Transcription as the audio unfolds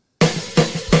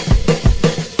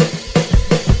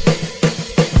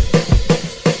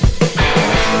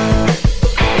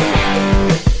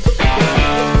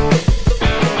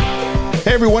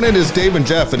everyone, it is Dave and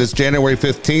Jeff. It is January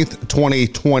 15th,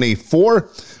 2024,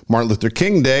 Martin Luther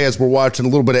King Day, as we're watching a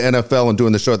little bit of NFL and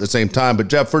doing the show at the same time. But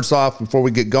Jeff, first off, before we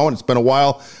get going, it's been a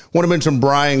while. I want to mention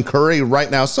Brian Curry.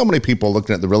 Right now, so many people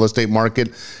looking at the real estate market.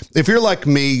 If you're like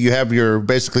me, you have your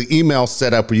basically email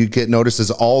set up where you get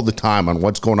notices all the time on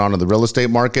what's going on in the real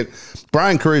estate market.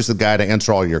 Brian Curry is the guy to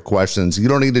answer all your questions. You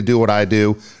don't need to do what I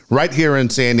do. Right here in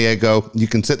San Diego, you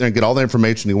can sit there and get all the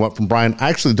information you want from Brian. I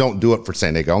actually don't do it for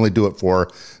San Diego. I only do it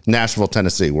for Nashville,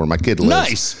 Tennessee, where my kid lives.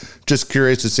 Nice. Just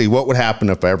curious to see what would happen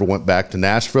if I ever went back to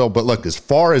Nashville. But look, as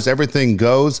far as everything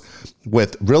goes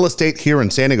with real estate here in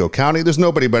San Diego County, there's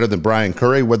nobody better than Brian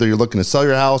Curry. Whether you're looking to sell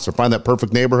your house or find that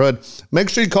perfect neighborhood, make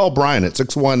sure you call Brian at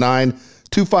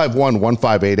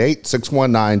 619-251-1588,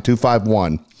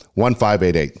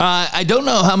 619-251-1588. I don't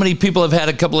know how many people have had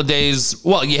a couple of days.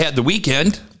 Well, you had the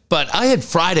weekend, but I had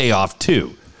Friday off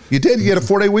too. You did? You had a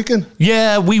 4-day weekend?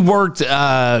 Yeah, we worked.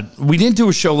 We didn't do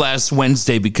a show last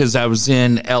Wednesday because I was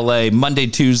in L.A. Monday,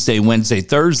 Tuesday, Wednesday,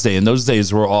 Thursday, and those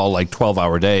days were all like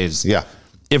 12-hour days. Yeah.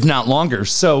 If not longer.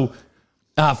 So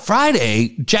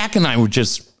Friday, Jack and I were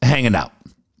just hanging out.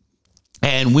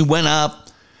 And we went and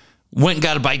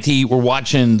got a bite to eat. We're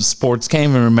watching sports.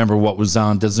 Can't even remember what was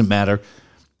on. Doesn't matter.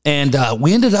 And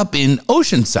we ended up in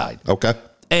Oceanside. Okay.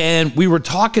 And we were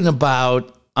talking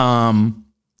about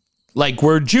like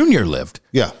where Junior lived.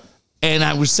 Yeah. And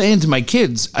I was saying to my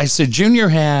kids, I said, Junior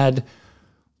had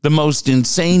the most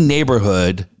insane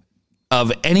neighborhood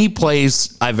of any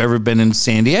place I've ever been in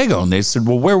San Diego. And they said,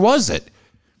 well, where was it?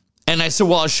 And I said,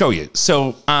 well, I'll show you.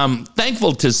 So I'm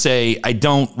thankful to say I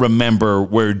don't remember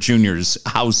where Junior's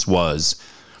house was,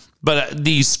 but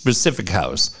the specific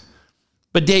house.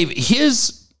 But Dave,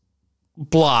 his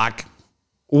block,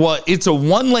 it's a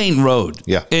one-lane road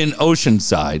in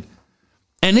Oceanside,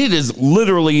 and it is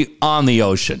literally on the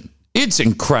ocean. It's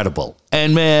incredible.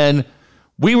 And man,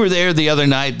 we were there the other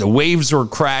night. The waves were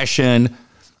crashing,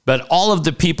 but all of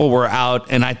the people were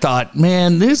out. And I thought,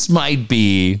 man, this might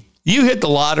be, you hit the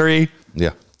lottery.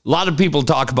 Yeah. A lot of people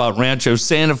talk about Rancho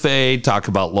Santa Fe, talk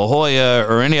about La Jolla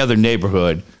or any other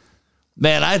neighborhood.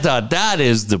 Man, I thought that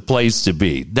is the place to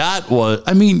be.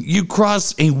 You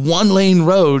cross a one-lane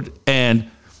road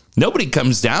and nobody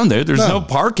comes down there. There's no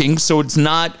parking. So it's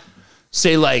not,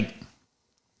 say, like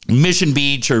Mission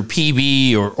Beach or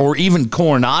PB or even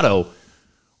Coronado.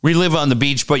 We live on the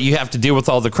beach, but you have to deal with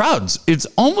all the crowds. It's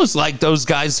almost like those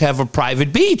guys have a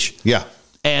private beach. Yeah.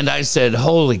 And I said,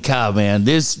 holy cow, man,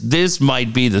 this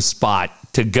might be the spot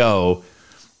to go.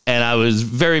 And I was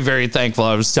very, very thankful.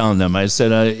 I was telling them, I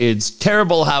said, it's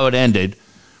terrible how it ended,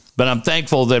 but I'm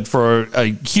thankful that for a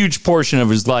huge portion of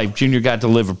his life, Junior got to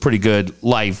live a pretty good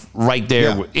life right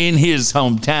there in his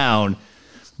hometown.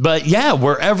 But yeah,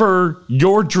 wherever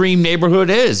your dream neighborhood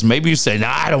is, maybe you say,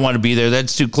 I don't want to be there.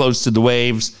 That's too close to the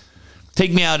waves.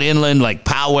 Take me out inland like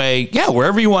Poway. Yeah,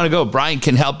 wherever you want to go. Brian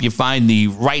can help you find the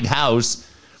right house.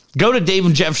 Go to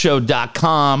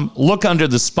daveandjeffshow.com. Look under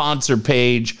the sponsor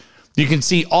page. You can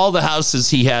see all the houses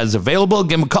he has available.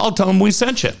 Give him a call. Tell him we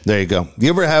sent you. There you go. You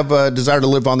ever have a desire to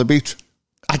live on the beach?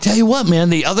 I tell you what, man,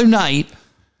 the other night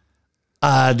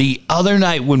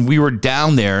when we were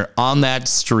down there on that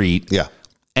street. Yeah.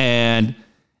 And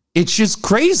it's just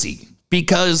crazy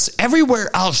because everywhere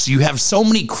else you have so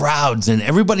many crowds and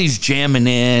everybody's jamming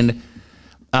in.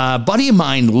 A buddy of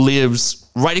mine lives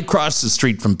right across the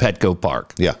street from Petco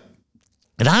Park. Yeah.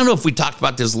 And I don't know if we talked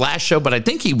about this last show, but I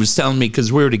think he was telling me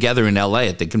because we were together in LA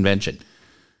at the convention.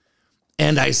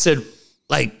 And I said,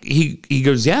 like, he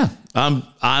goes, yeah,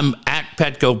 I'm at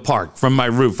Petco Park from my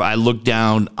roof. I look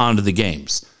down onto the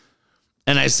games.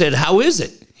 And I said, how is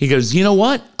it? He goes, you know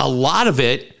what? A lot of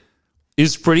it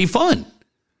is pretty fun.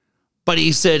 But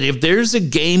he said, if there's a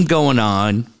game going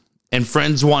on and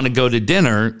friends want to go to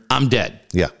dinner, I'm dead.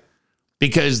 Yeah.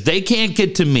 Because they can't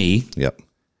get to me. Yep.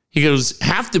 He goes,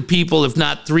 half the people, if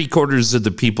not 3/4 of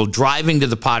the people driving to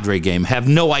the Padre game have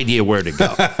no idea where to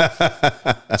go.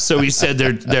 So he said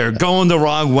they're going the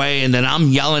wrong way, and then I'm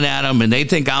yelling at them, and they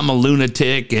think I'm a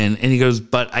lunatic. And he goes,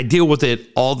 but I deal with it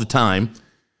all the time.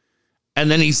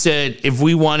 And then he said, if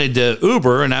we wanted to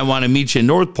Uber and I want to meet you in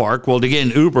North Park, well, to get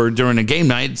an Uber during a game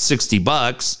night, it's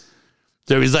 $60.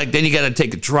 So he's like, then you got to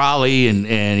take a trolley. And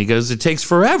he goes, it takes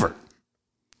forever.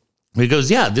 He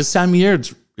goes, yeah, this time of year,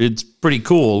 it's pretty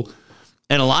cool.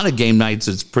 And a lot of game nights,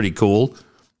 it's pretty cool.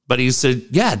 But he said,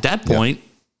 yeah, at that point,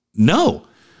 no.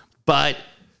 But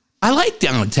I like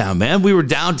downtown, man. We were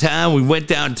downtown. We went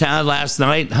downtown last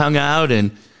night, hung out,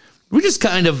 and we just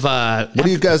kind of... what do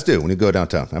you guys do when you go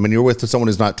downtown? I mean, you're with someone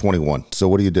who's not 21. So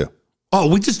what do you do? Oh,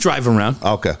 we just drive around.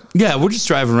 Okay. Yeah, we're just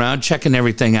driving around, checking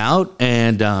everything out.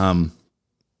 And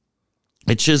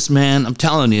It's just, man, I'm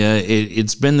telling you,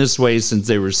 it's been this way since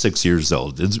they were 6 years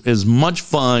old. It's as much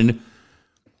fun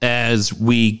as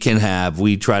we can have.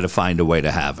 We try to find a way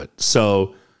to have it.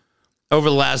 So over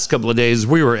the last couple of days,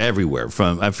 we were everywhere.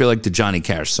 From, I feel like the Johnny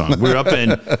Cash song. We were up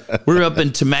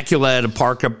in Temecula at a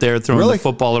park up there throwing the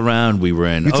football around. We were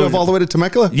in. You drove all the way to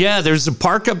Temecula? Yeah, there's a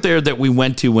park up there that we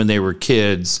went to when they were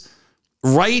kids.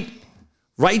 Right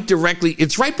directly.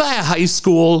 It's right by a high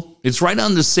school. It's right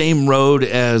on the same road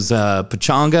as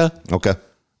Pechanga. Okay.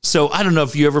 So I don't know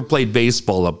if you ever played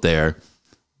baseball up there,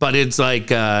 but it's like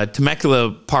Temecula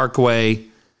Parkway,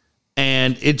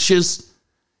 and it's just,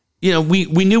 you know, we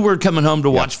knew we were coming home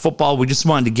to watch football. We just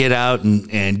wanted to get out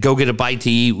and go get a bite to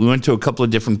eat. We went to a couple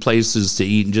of different places to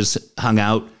eat and just hung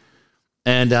out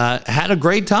and had a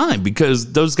great time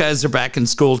because those guys are back in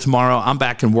school tomorrow. I'm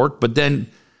back in work, but then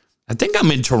I think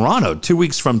I'm in Toronto 2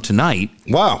 weeks from tonight.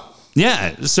 Wow.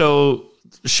 Yeah, so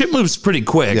shit moves pretty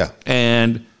quick. Yeah.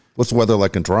 And what's the weather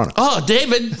like in Toronto? Oh,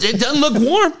 David, it doesn't look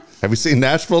warm. Have you seen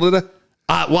Nashville today?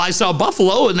 Well, I saw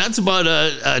Buffalo, and that's about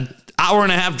an hour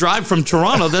and a half drive from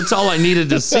Toronto. That's all I needed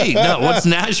to see. No, what's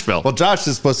Nashville? Well, Josh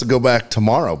is supposed to go back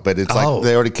tomorrow, but it's like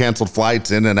they already canceled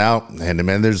flights in and out. And,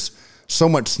 man, there's so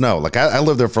much snow. Like, I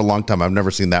lived there for a long time. I've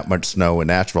never seen that much snow in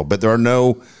Nashville, but there are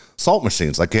no salt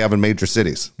machines like you have in major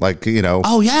cities. Like, you know.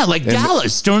 Oh, yeah, like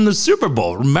Dallas during the Super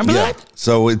Bowl. Remember that?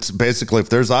 So it's basically, if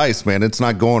there's ice, man, it's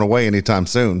not going away anytime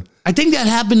soon. I think that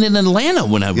happened in Atlanta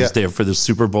when I was there for the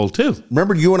Super Bowl, too.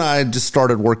 Remember, you and I just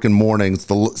started working mornings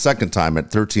the second time at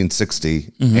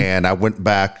 1360, and I went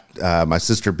back. My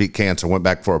sister beat cancer, went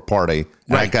back for a party,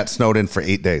 and I got snowed in for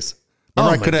 8 days.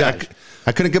 Remember, I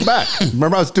couldn't get back.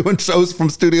 Remember, I was doing shows from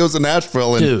studios in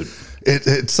Nashville, and dude,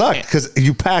 it sucked because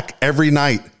you pack every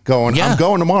night going, I'm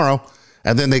going tomorrow,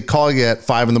 and then they call you at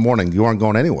 5 a.m. You aren't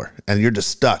going anywhere, and you're just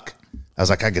stuck. I was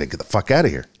like, I got to get the fuck out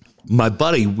of here. My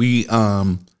buddy, we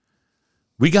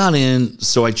got in,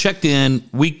 so I checked in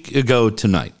a week ago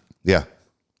tonight. Yeah.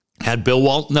 Had Bill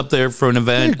Walton up there for an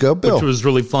event, there you go, Bill. Which was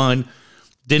really fun.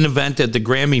 Did an event at the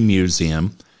Grammy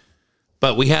Museum.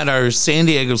 But we had our San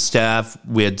Diego staff.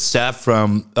 We had staff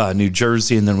from New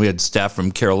Jersey, and then we had staff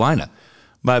from Carolina.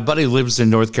 My buddy lives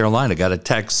in North Carolina. Got a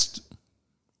text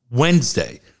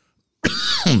Wednesday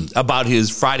about his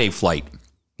Friday flight.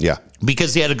 Yeah.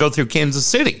 Because he had to go through Kansas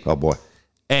City. Oh, boy.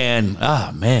 And,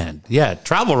 oh, man, yeah,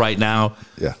 travel right now.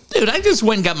 Yeah. Dude, I just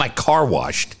went and got my car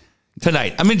washed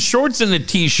tonight. I'm in shorts and a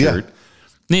T-shirt. Yeah.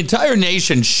 The entire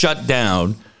nation shut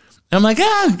down. And I'm like,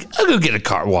 I'll go get a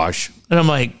car wash. And I'm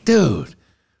like, dude,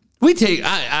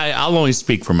 I'll only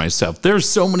speak for myself. There's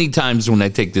so many times when I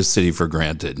take this city for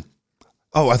granted.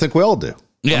 Oh, I think we all do.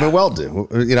 Yeah. I mean, we all do.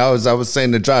 You know, as I was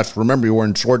saying to Josh, remember, you're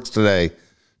wearing shorts today.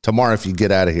 Tomorrow, if you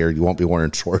get out of here, you won't be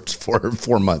wearing shorts for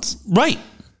 4 months. Right.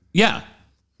 Yeah.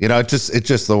 You know, it's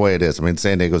just the way it is. I mean,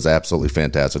 San Diego's absolutely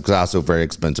fantastic. It's also very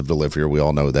expensive to live here. We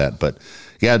all know that. But,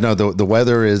 yeah, no, the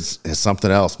weather is something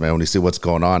else, man, when you see what's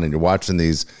going on and you're watching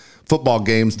these football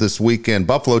games this weekend.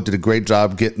 Buffalo did a great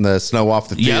job getting the snow off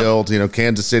the field. Yep. You know,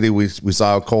 Kansas City, we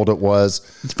saw how cold it was.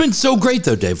 It's been so great,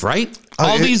 though, Dave, right?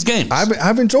 All these games.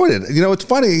 I've enjoyed it. You know, it's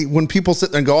funny when people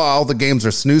sit there and go, all the games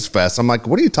are snooze fest. I'm like,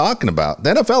 what are you talking about?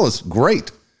 The NFL is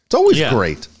great. It's always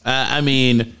great. I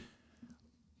mean,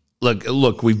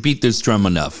 look, we beat this drum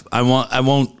enough. I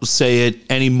won't say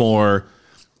it anymore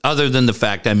other than the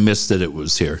fact I miss that it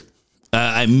was here.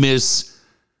 I miss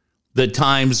the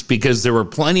times because there were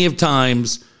plenty of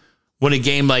times when a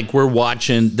game like we're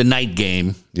watching, the night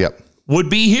game, would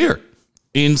be here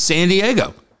in San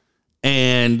Diego.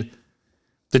 And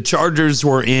the Chargers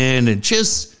were in, and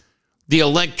just the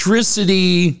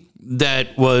electricity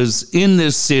that was in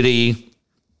this city.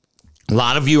 A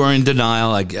lot of you are in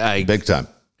denial. I big time.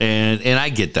 And I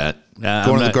get that.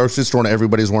 Going to the grocery store and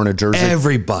everybody's wearing a jersey.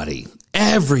 Everybody.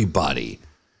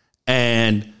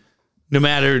 And no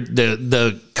matter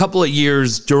the couple of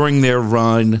years during their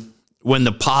run when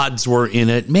the Pods were in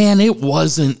it, man, it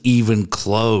wasn't even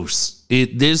close.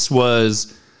 This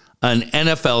was an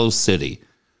NFL city.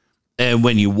 And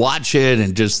when you watch it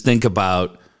and just think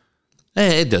about,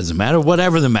 it doesn't matter,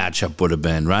 whatever the matchup would have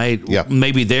been, right? Yeah.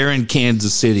 Maybe they're in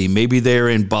Kansas City, maybe they're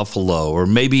in Buffalo, or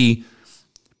maybe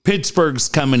Pittsburgh's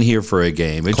coming here for a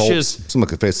game. It's Colts. just Some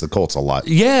look at the face of the Colts a lot.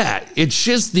 Yeah, it's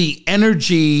just the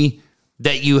energy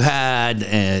that you had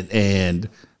and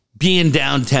being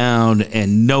downtown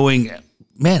and knowing,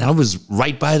 man, I was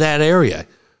right by that area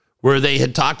where they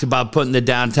had talked about putting the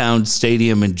downtown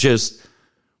stadium and just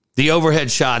the overhead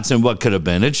shots and what could have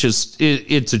been. It's just,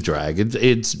 it's a drag.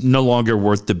 It's no longer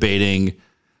worth debating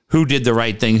who did the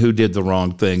right thing, who did the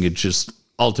wrong thing. It's just,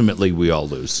 ultimately, we all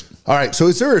lose. All right, so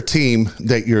is there a team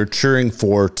that you're cheering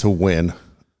for to win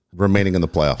remaining in the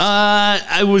playoffs?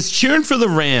 I was cheering for the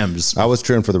Rams. I was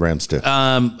cheering for the Rams too.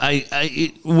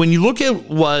 When you look at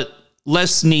what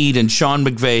Les Snead and Sean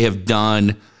McVay have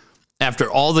done after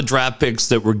all the draft picks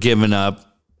that were given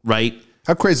up, right?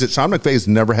 How crazy is it? Sean McVay's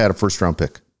never had a first-round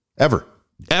pick. Ever.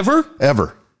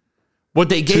 What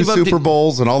they gave Two up Super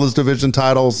Bowls and all his division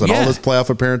titles and all his playoff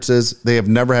appearances, they have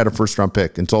never had a first-round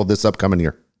pick until this upcoming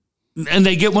year. And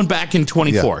they get one back in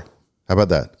 24. Yeah. How about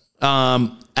that?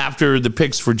 After the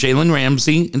picks for Jalen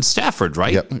Ramsey and Stafford,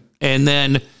 right? Yep. And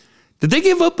then, did they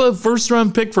give up a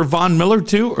first-round pick for Von Miller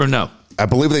too, or no? I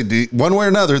believe they did. One way or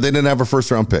another, they didn't have a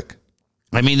first-round pick.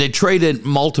 I mean, they traded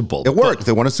multiple. It worked.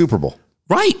 They won a Super Bowl.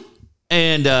 Right.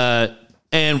 And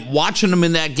watching them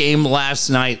in that game last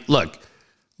night, look,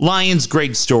 Lions,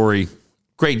 great story.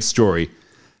 Great story.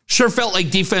 Sure felt like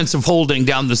defensive holding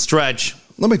down the stretch.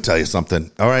 Let me tell you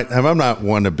something. All right. I'm not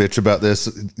one to bitch about this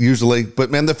usually,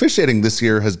 but man, the officiating this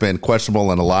year has been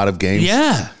questionable in a lot of games.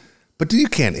 Yeah. But you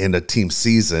can't end a team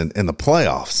season in the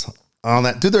playoffs on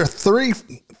that. Dude, there are 3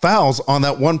 fouls on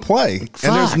that one play,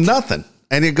 and there's nothing.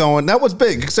 And you're going, that was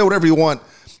big. You can say whatever you want.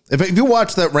 If you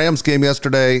watched that Rams game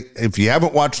yesterday, if you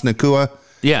haven't watched Nakua,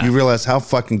 you realize how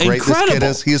fucking great this kid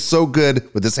is. He is so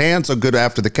good with his hands, so good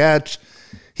after the catch.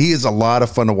 He is a lot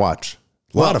of fun to watch.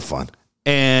 A lot of fun.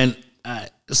 And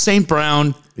St.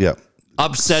 Brown,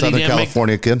 upset Southern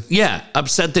California kid. Yeah,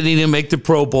 upset that he didn't make the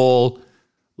Pro Bowl.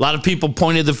 A lot of people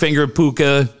pointed the finger at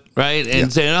Puka, right?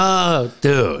 And saying, oh,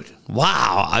 dude,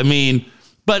 wow. I mean,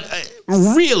 but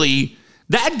really,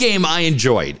 that game I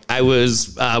enjoyed.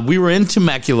 We were in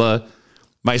Temecula.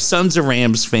 My son's a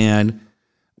Rams fan.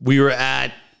 We were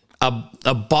at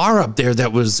a bar up there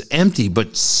that was empty,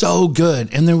 but so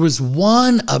good. And there was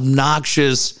one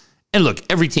obnoxious, and look,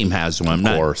 every team has one.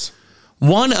 Of course.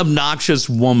 One obnoxious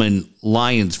woman,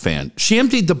 Lions fan. She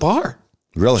emptied the bar.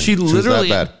 Really? She literally, was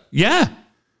that bad? Yeah.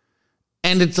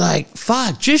 And it's like,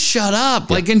 fuck, just shut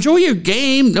up. Yeah. Like, enjoy your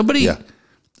game. Nobody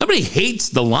hates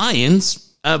the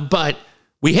Lions, but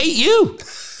we hate you.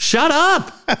 Shut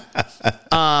up.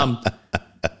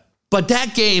 But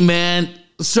that game, man,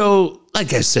 so,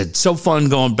 like I said, so fun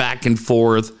going back and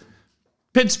forth.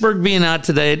 Pittsburgh being out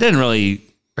today, it didn't really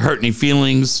hurt any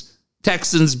feelings.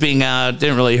 Texans being out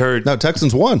didn't really hurt. No,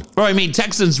 Texans won. Or, I mean,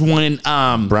 Texans win.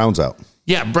 Browns out.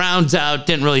 Yeah, Browns out.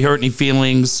 Didn't really hurt any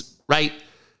feelings, right?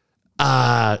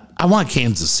 I want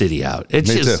Kansas City out. Me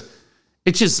too.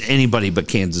 It's just anybody but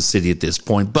Kansas City at this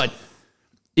point. But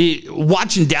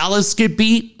watching Dallas get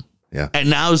beat, and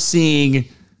now seeing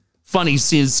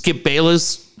Skip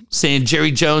Bayless saying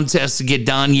Jerry Jones has to get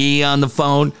Don Yee on the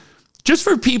phone. Just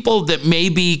for people that may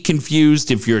be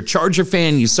confused, if you're a Charger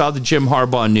fan, you saw the Jim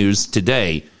Harbaugh news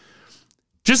today.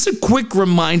 Just a quick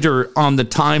reminder on the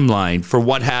timeline for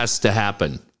what has to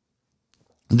happen.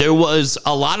 There was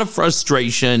a lot of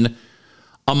frustration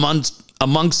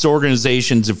amongst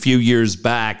organizations a few years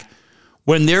back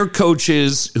when their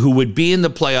coaches who would be in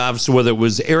the playoffs, whether it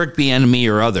was Eric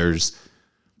Bieniemy or others,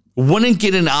 wouldn't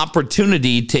get an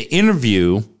opportunity to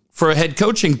interview for a head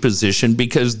coaching position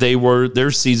because their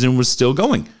season was still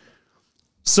going.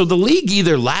 So the league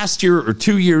either last year or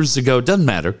 2 years ago, doesn't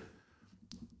matter,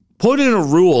 put in a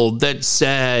rule that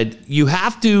said you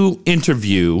have to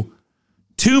interview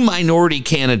 2 minority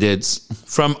candidates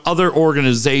from other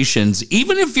organizations,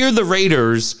 even if you're the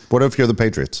Raiders. What if you're the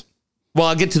Patriots? Well,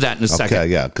 I'll get to that in a second. Okay,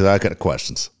 yeah, because I got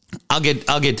questions. I'll get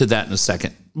to that in a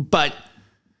second. But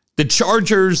the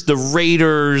Chargers, the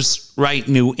Raiders, right?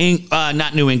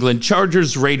 Not New England,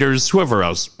 Chargers, Raiders, whoever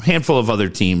else, handful of other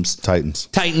teams. Titans,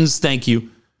 thank you.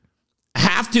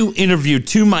 Have to interview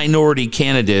 2 minority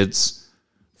candidates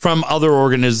from other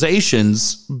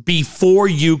organizations before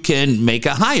you can make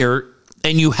a hire,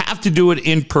 and you have to do it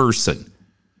in person.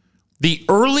 The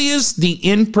earliest the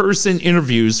in-person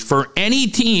interviews for any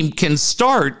team can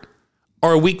start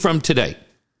are a week from today.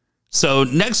 So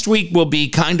next week will be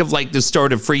kind of like the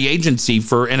start of free agency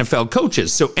for NFL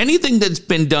coaches. So anything that's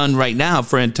been done right now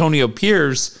for Antonio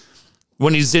Pierce,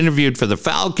 when he's interviewed for the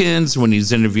Falcons, when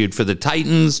he's interviewed for the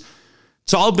Titans,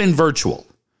 it's all been virtual.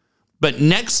 But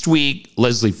next week,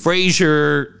 Leslie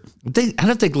Frazier, I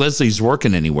don't think Leslie's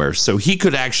working anywhere, so he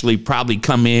could actually probably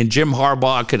come in. Jim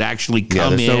Harbaugh could actually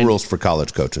come in. Yeah, there's no rules for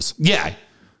college coaches. Yeah,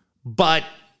 but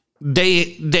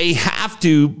they have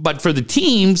to. But for the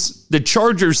teams, the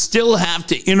Chargers still have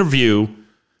to interview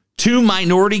 2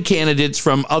 minority candidates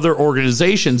from other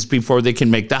organizations before they can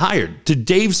make the hire. To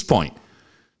Dave's point,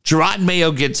 Gerard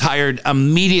Mayo gets hired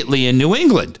immediately in New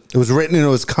England. It was written into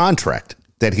his contract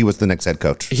that he was the next head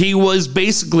coach. He was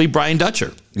basically Brian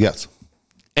Dutcher. Yes.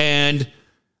 And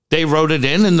they wrote it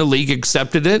in, and the league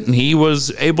accepted it, and he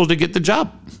was able to get the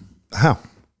job. How?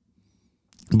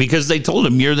 Because they told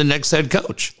him, you're the next head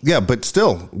coach. Yeah, but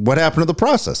still, what happened to the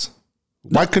process?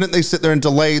 Why couldn't they sit there and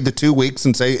delay the 2 weeks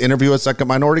and say, interview a second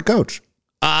minority coach?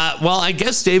 Well, I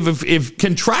guess, Dave, if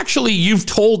contractually you've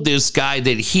told this guy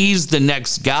that he's the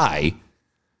next guy,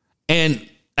 and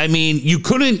I mean, you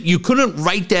couldn't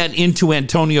write that into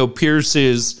Antonio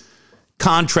Pierce's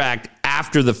contract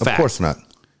after the fact. Of course not.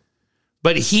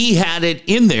 But he had it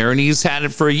in there, and he's had it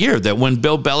for a year, that when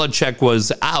Bill Belichick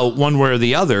was out, one way or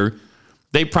the other,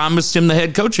 they promised him the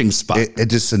head coaching spot. It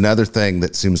just another thing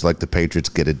that seems like the Patriots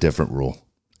get a different rule.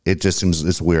 It just seems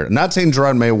it's weird. I'm not saying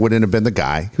Gerard Mayo wouldn't have been the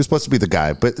guy. He was supposed to be the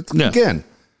guy. But again,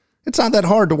 it's not that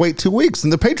hard to wait 2 weeks.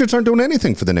 And the Patriots aren't doing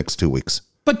anything for the next 2 weeks.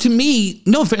 But to me,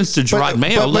 no offense to Gerard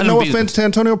Mayo. But no offense to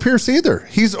Antonio Pierce either.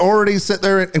 He's already sit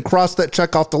there and crossed that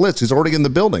check off the list. He's already in the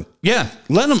building. Yeah,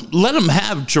 let him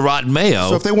have Gerard Mayo.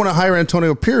 So if they want to hire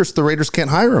Antonio Pierce, the Raiders can't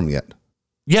hire him yet.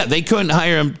 Yeah, they couldn't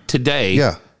hire him today.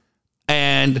 Yeah.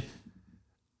 And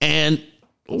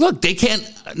look, they can't.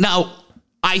 Now,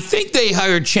 I think they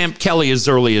hired Champ Kelly as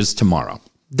early as tomorrow.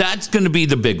 That's going to be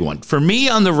the big one. For me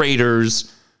on the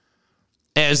Raiders,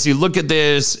 as you look at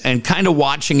this and kind of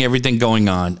watching everything going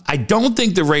on, I don't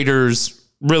think the Raiders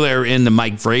really are in the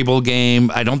Mike Vrabel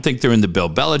game. I don't think they're in the Bill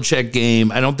Belichick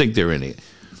game. I don't think they're in it.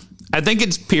 I think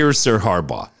it's Pierce or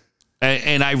Harbaugh.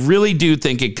 And I really do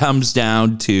think it comes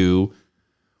down to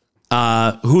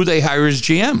who they hire as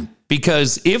GM.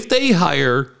 Because if they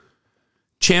hire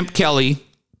Champ Kelly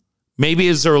maybe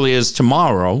as early as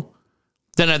tomorrow,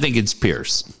 then I think it's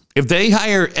Pierce. If they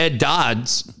hire Ed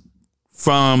Dodds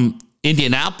from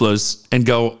Indianapolis and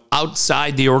go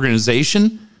outside the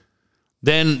organization,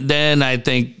 then I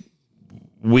think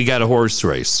we got a horse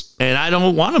race. And I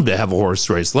don't want them to have a horse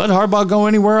race. Let Harbaugh go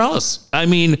anywhere else. I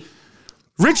mean,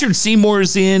 Richard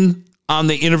Seymour's in on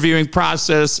the interviewing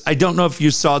process. I don't know if you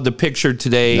saw the picture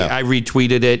today. No. I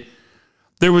retweeted it.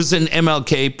 There was an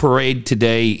MLK parade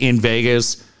today in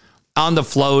Vegas. On the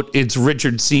float, it's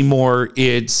Richard Seymour,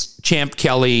 it's Champ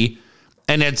Kelly,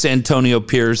 and it's Antonio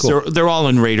Pierce. Cool. They're all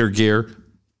in Raider gear.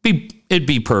 It'd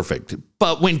be perfect.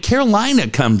 But when Carolina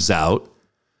comes out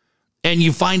and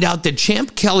you find out that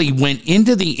Champ Kelly went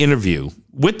into the interview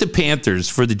with the Panthers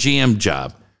for the GM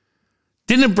job,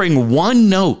 didn't bring one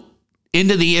note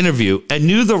into the interview and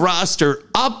knew the roster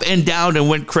up and down and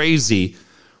went crazy,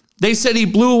 they said he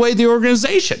blew away the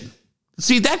organization.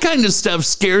 See, that kind of stuff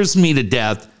scares me to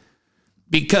death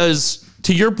because,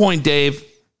 to your point, Dave,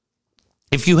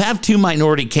 if you have two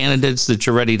minority candidates that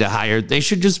you're ready to hire, they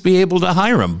should just be able to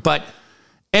hire them. But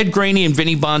Ed Graney and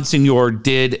Vinny Bonsignor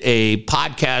did a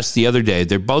podcast the other day.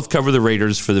 They both cover the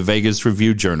Raiders for the Vegas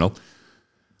Review-Journal.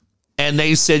 And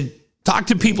they said, talk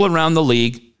to people around the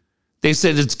league. They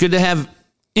said it's good to have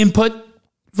input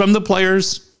from the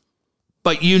players,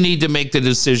 but you need to make the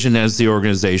decision as the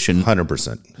organization.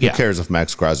 100%. Who cares if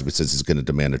Max Crosby says he's going to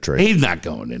demand a trade? He's not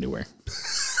going anywhere.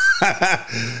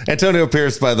 Antonio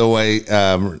Pierce, by the way,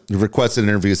 requested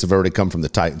interviews have already come from the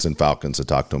Titans and Falcons to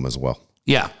talk to him as well.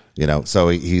 Yeah. You know, so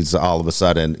he's all of a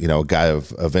sudden, you know, a guy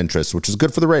of interest, which is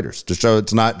good for the Raiders to show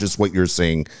it's not just what you're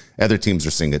seeing. Other teams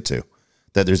are seeing it too,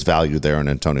 that there's value there in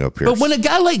Antonio Pierce. But when a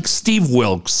guy like Steve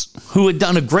Wilkes, who had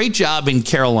done a great job in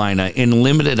Carolina in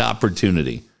limited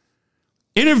opportunity,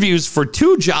 interviews for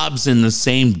two jobs in the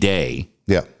same day.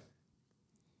 Yeah.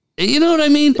 You know what I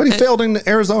mean? But he failed in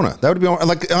Arizona. That would be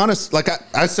like honest. Like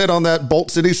I said on that Bolt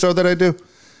City show that I do,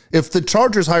 if the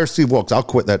Chargers hire Steve Wilkes, I'll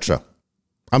quit that show.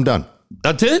 I'm done.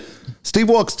 That's it? Steve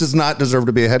Wilkes does not deserve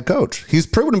to be a head coach. He's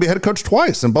proven to be a head coach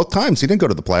twice, and both times he didn't go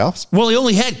to the playoffs. Well, he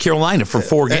only had Carolina for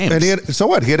 4 games. And he had, so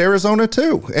what? He had Arizona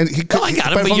too. And he could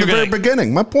from the very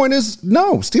beginning. My point is,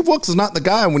 no, Steve Wilkes is not the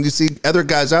guy when you see other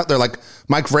guys out there like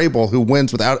Mike Vrabel who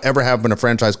wins without ever having a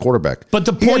franchise quarterback. But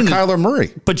the point, he had Kyler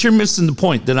Murray. But you're missing the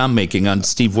point that I'm making on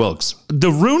Steve Wilkes.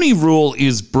 The Rooney Rule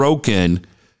is broken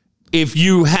if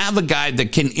you have a guy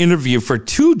that can interview for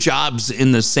 2 jobs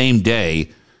in the same day.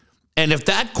 And if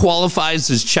that qualifies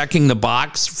as checking the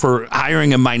box for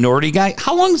hiring a minority guy,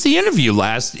 how long does the interview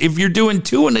last if you're doing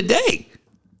 2 in a day?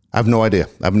 I have no idea.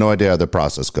 I have no idea how the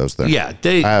process goes there. Yeah.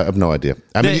 I have no idea.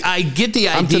 I mean, I get the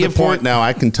idea. I'm to the point now,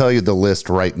 I can tell you the list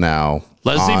right now.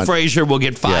 Leslie Frazier will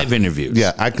get 5 interviews.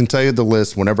 Yeah, I can tell you the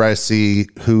list whenever I see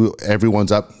who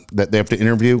everyone's up that they have to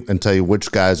interview and tell you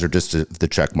which guys are just the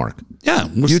check mark. Yeah.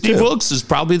 Well, Steve Wilkes is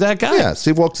probably that guy. Yeah,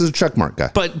 Steve Wilkes is a check mark guy.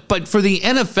 But for the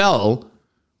NFL,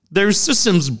 their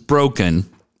system's broken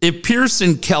if Pierce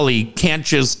and Kelly can't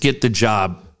just get the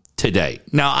job today.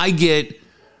 Now, I get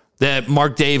that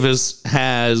Mark Davis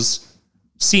has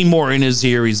Seymour in his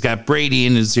ear. He's got Brady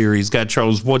in his ear. He's got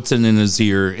Charles Woodson in his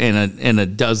ear and a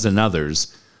dozen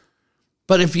others.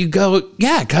 But if you go,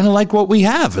 kind of like what we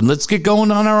have, and let's get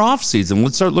going on our off season.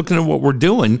 Let's start looking at what we're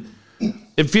doing.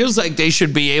 It feels like they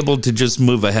should be able to just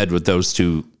move ahead with those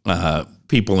two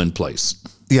people in place.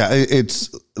 Yeah,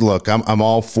 look, I'm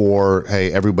all for,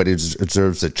 hey, everybody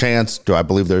deserves a chance. Do I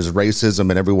believe there's racism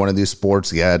in every one of these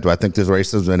sports? Yeah. Do I think there's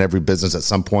racism in every business at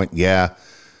some point? Yeah.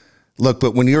 Look,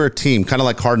 but when you're a team, kind of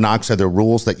like Hard Knocks, are there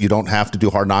rules that you don't have to do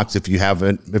Hard Knocks if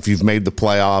you've made the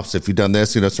playoffs, if you've done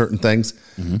this, certain things?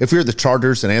 Mm-hmm. If you're the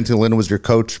Chargers and Anthony Lynn was your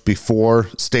coach before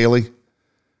Staley,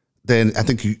 then I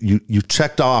think you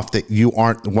checked off that you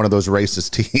aren't one of those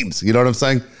racist teams. You know what I'm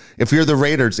saying? If you're the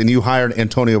Raiders and you hired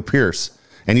Antonio Pierce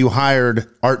and you hired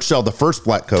Art Shell, the first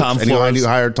black coach, and you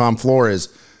hired Tom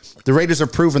Flores, the Raiders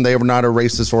have proven they were not a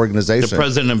racist organization. The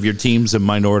president of your team's a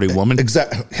minority woman.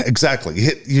 Exactly.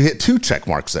 You hit 2 check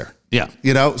marks there. Yeah.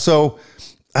 So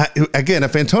again,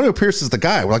 if Antonio Pierce is the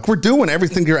guy, we're doing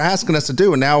everything you're asking us to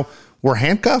do, and now we're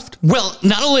handcuffed. Well,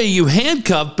 not only are you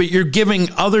handcuffed, but you're giving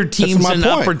other teams an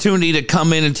opportunity to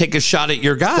come in and take a shot at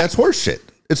your guy. That's horseshit.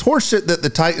 It's horseshit that the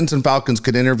Titans and Falcons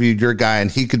could interview your guy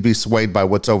and he could be swayed by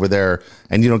what's over there,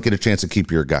 and you don't get a chance to keep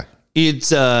your guy.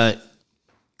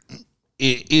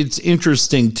 It's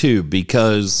interesting too,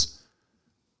 because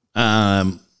I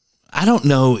don't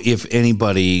know if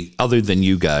anybody other than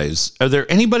you guys, are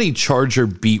there anybody Charger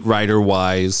beat writer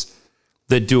wise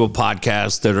that do a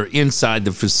podcast that are inside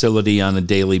the facility on a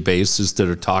daily basis that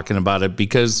are talking about it?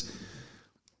 Because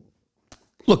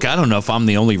look, I don't know if I'm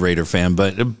the only Raider fan,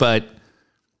 but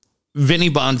Vinny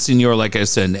Bonsignor, like I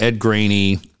said, Ed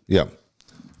Graney,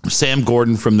 Sam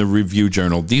Gordon from the Review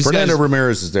Journal. Fernando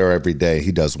Ramirez is there every day.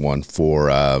 He does one for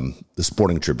the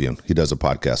Sporting Tribune. He does a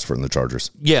podcast for the Chargers.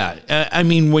 Yeah, I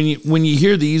mean, when you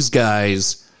hear these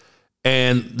guys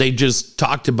and they just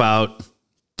talked about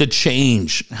the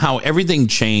change, how everything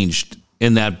changed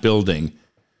in that building,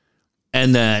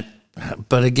 and that,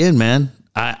 but again, man,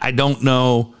 I don't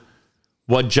know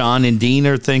what John and Dean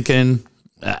are thinking.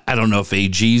 I don't know if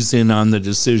AG's in on the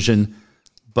decision,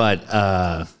 but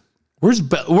where's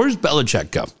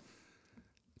Belichick go?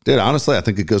 Dude, honestly, I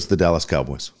think it goes to the Dallas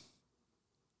Cowboys.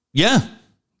 Yeah.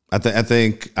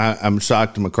 I'm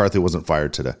shocked McCarthy wasn't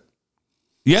fired today.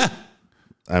 Yeah.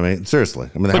 I mean, seriously.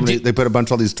 I mean, they put a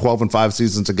bunch of these 12-5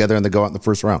 seasons together and they go out in the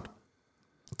first round.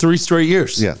 3 straight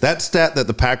years. Yeah. That stat that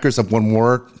the Packers have won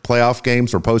more playoff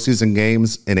games or postseason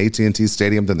games in AT&T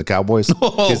Stadium than the Cowboys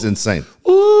is insane.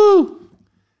 Ooh.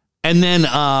 And then,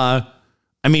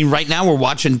 right now we're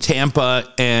watching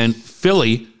Tampa and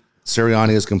Philly.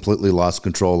 Sirianni has completely lost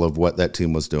control of what that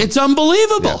team was doing. It's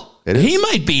unbelievable. Yeah, it is. He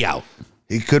might be out.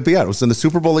 He could be out. It was in the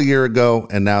Super Bowl a year ago,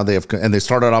 and now they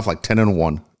started off like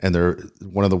 10-1, and they're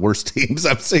one of the worst teams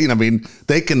I've seen. I mean,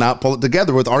 they cannot pull it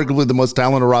together with arguably the most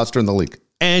talented roster in the league.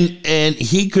 And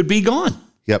he could be gone.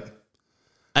 Yep.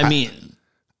 I'm rooting,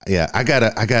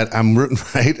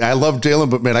 right? I love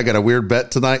Jalen, but man, I got a weird bet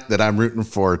tonight that I'm rooting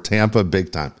for Tampa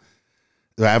big time.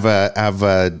 I have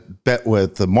a bet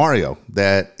with Mario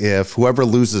that if whoever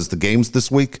loses the games this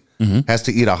week has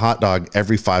to eat a hot dog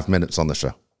every 5 minutes on the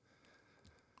show.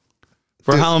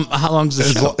 For how long does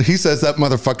this show? He says that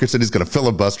motherfucker said he's going to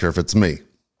filibuster if it's me.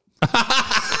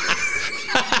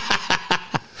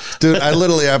 Dude, I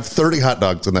literally have 30 hot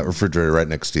dogs in that refrigerator right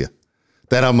next to you.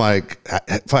 That I'm like,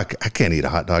 fuck, I can't eat a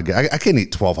hot dog. I can't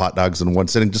eat 12 hot dogs in one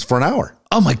sitting just for an hour.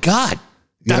 Oh my God.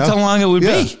 That's how long it would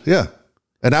be. Yeah.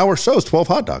 An hour show is 12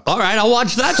 hot dogs. All right, I'll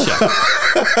watch that show.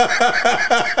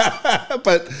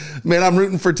 But, man, I'm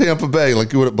rooting for Tampa Bay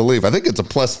like you wouldn't believe. I think it's a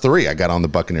 +3 I got on the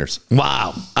Buccaneers.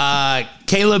 Wow.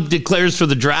 Caleb declares for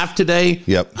the draft today.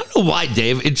 Yep. I don't know why,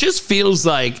 Dave. It just feels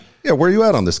like... Yeah, where are you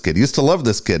at on this kid? You used to love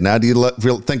this kid. Now do you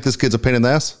think this kid's a pain in the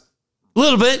ass? A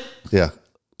little bit. Yeah.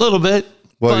 A little bit.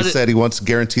 Well, he said he wants to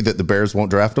guarantee that the Bears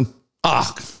won't draft him.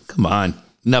 Oh, come on.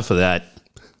 Enough of that.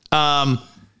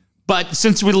 But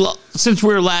since we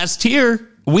were last here,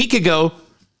 a week ago,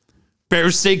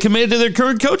 Bears stayed committed to their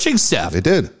current coaching staff. They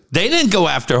did. They didn't go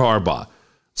after Harbaugh.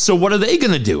 So what are they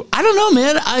going to do? I don't know,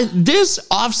 man. This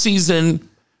offseason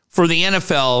for the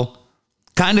NFL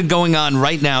kind of going on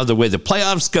right now, the way the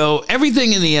playoffs go,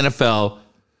 everything in the NFL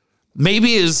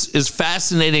maybe is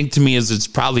fascinating to me as it's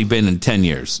probably been in 10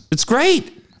 years. It's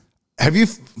great. Have you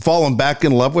fallen back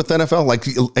in love with NFL? Like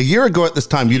a year ago at this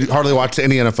time, you hardly watched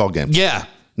any NFL games. Yeah.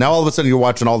 Now all of a sudden you're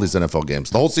watching all these NFL games.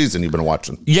 The whole season you've been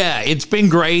watching. Yeah, it's been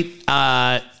great.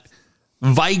 Vikes,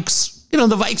 the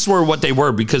Vikes were what they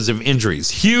were because of injuries.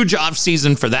 Huge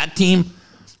offseason for that team.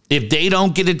 If they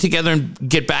don't get it together and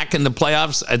get back in the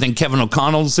playoffs, I think Kevin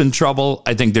O'Connell's in trouble.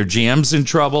 I think their GM's in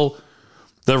trouble.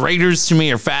 The Raiders to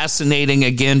me are fascinating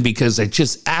again because I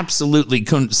just absolutely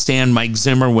couldn't stand Mike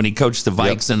Zimmer when he coached the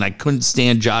Vikes, and I couldn't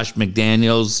stand Josh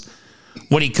McDaniels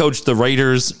when he coached the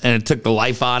Raiders, and it took the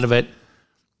life out of it.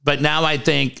 But now I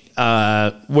think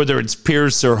whether it's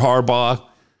Pierce or Harbaugh,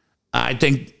 I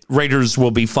think Raiders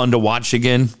will be fun to watch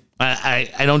again. I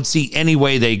don't see any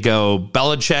way they go.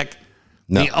 Belichick,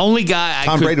 the only guy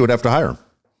Tom Brady would have to hire him.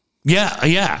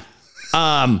 Yeah.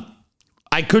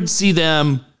 I could see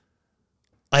them.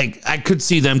 I could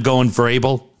see them going for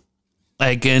Abel,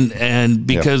 and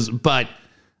because, but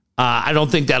I don't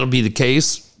think that'll be the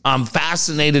case. I'm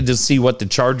fascinated to see what the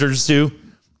Chargers do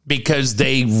because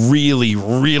they really,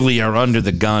 really are under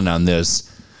the gun on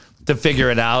this to figure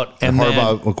it out. And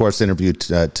Harbaugh, of course, interviewed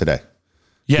today.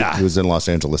 Yeah, he was in Los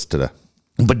Angeles today.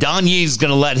 But Don Yee's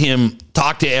going to let him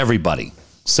talk to everybody.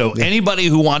 So anybody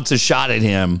who wants a shot at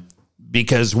him.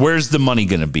 Because where's the money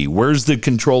going to be? Where's the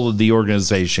control of the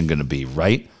organization going to be,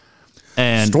 right?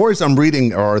 And stories I'm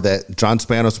reading are that John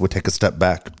Spanos would take a step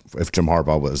back if Jim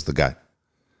Harbaugh was the guy.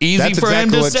 That's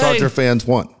exactly what Charger fans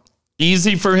want.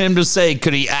 Easy for him to say.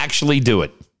 Could he actually do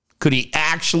it? Could he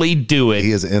actually do it?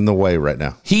 He is in the way right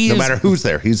now. No matter who's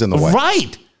there, he's in the way.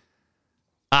 Right.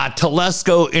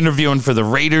 Telesco interviewing for the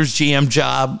Raiders GM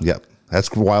job. Yep. That's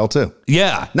wild too.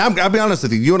 Yeah. Now I'll be honest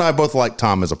with you. You and I both like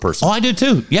Tom as a person. Oh, I do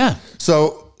too. Yeah.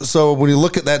 So when you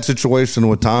look at that situation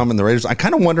with Tom and the Raiders, I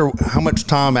kind of wonder how much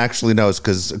Tom actually knows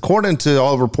because according to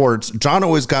all reports, John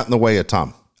always got in the way of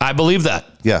Tom. I believe that.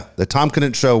 Yeah, that Tom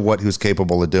couldn't show what he was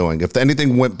capable of doing. If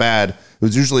anything went bad, it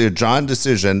was usually a John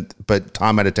decision, but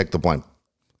Tom had to take the blame.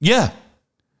 Yeah.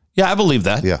 Yeah, I believe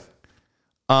that. Yeah.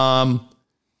 I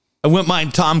wouldn't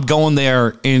mind Tom going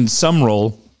there in some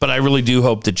role. But I really do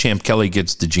hope that Champ Kelly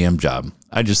gets the GM job.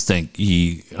 I just think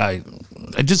I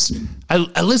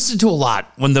listened to a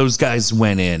lot when those guys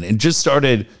went in and just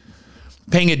started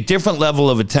paying a different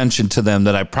level of attention to them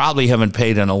that I probably haven't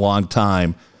paid in a long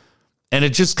time. And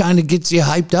it just kind of gets you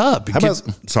hyped up.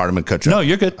 Sorry, I'm going to cut you. No,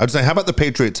 you're good. I was saying, how about the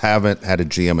Patriots haven't had a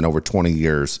GM in over 20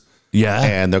 years? Yeah.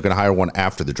 And they're going to hire one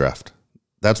after the draft.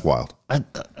 That's wild.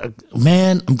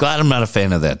 Man, I'm glad I'm not a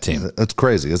fan of that team. That's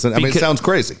crazy, isn't it? I mean, it sounds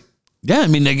crazy. Yeah, I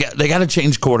mean they got to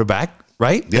change quarterback,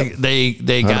 right? Yep.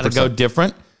 They got to go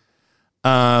different.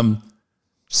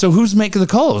 So who's making the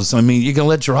calls? I mean, you can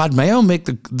let Gerard Mayo make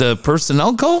the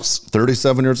personnel calls?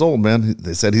 37 years old, man.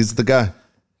 They said he's the guy.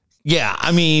 Yeah,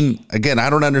 I mean, again, I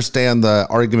don't understand the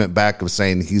argument back of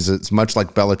saying he's as much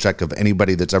like Belichick of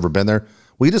anybody that's ever been there.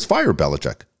 We just fire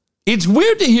Belichick. It's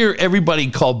weird to hear everybody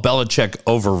call Belichick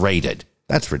overrated.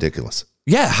 That's ridiculous.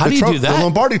 Yeah, how do you do that? The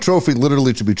Lombardi Trophy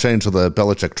literally should be changed to the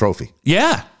Belichick Trophy.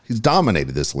 Yeah. He's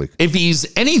dominated this league. If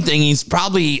he's anything, he's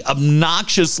probably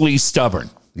obnoxiously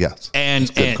stubborn. Yes. And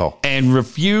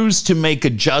refused to make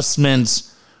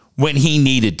adjustments when he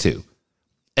needed to.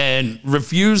 And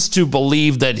refused to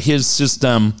believe that his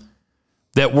system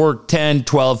that worked 10,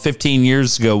 12, 15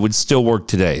 years ago would still work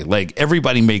today. Like,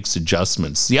 everybody makes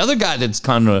adjustments. The other guy that's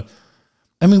kind of,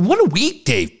 I mean, what a week,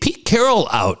 Dave. Pete Carroll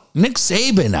out. Nick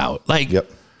Saban out. Like,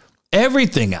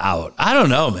 everything out. I don't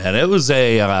know, man. It was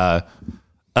a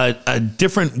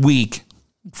different week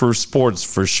for sports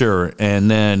for sure.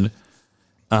 And then,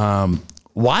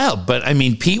 wild. But, I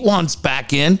mean, Pete wants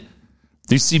back in.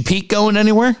 Do you see Pete going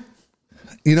anywhere?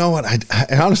 You know what?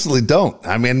 I honestly don't.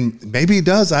 I mean, maybe he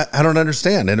does. I don't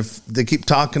understand. And if they keep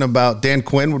talking about Dan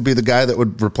Quinn would be the guy that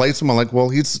would replace him, I'm like, well,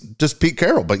 he's just Pete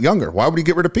Carroll, but younger. Why would he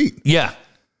get rid of Pete? Yeah.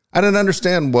 I didn't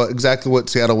understand exactly what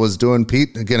Seattle was doing.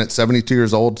 Pete, again, at 72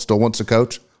 years old, still wants to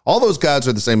coach. All those guys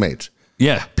are the same age.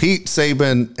 Yeah. Pete,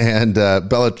 Saban, and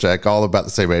Belichick, all about the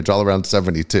same age, all around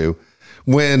 72.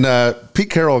 When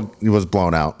Pete Carroll was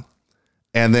blown out,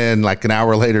 and then like an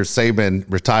hour later, Saban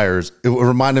retires. It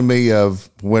reminded me of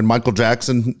when Michael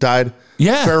Jackson died.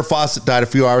 Yeah. Farrah Fawcett died a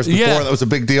few hours before. Yeah. That was a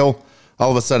big deal. All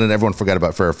of a sudden, everyone forgot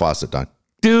about Farrah Fawcett dying.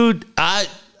 Dude,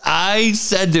 I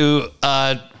said to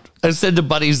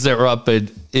buddies that were up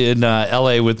in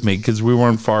LA with me, because we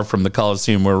weren't far from the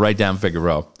Coliseum. We were right down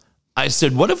Figueroa. I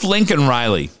said, what if Lincoln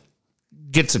Riley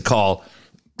gets a call?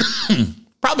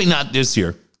 Probably not this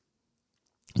year,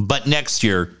 but next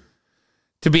year,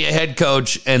 to be a head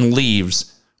coach and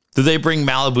leaves. Do they bring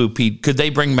Malibu Pete? Could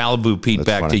they bring Malibu Pete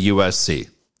back to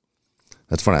USC?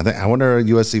 That's funny. I wonder if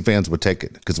USC fans would take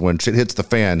it, because when shit hits the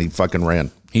fan, he fucking ran.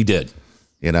 He did.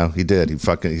 You know, he did.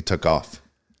 He took off.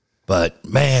 But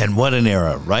man, what an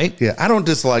era, right? Yeah, I don't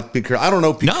dislike Pete Carroll. I don't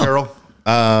know Pete Carroll.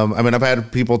 I mean, I've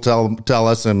had people tell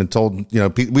us and been told, you know,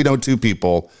 we know two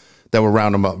people that were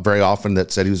around him very often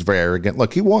that said he was very arrogant.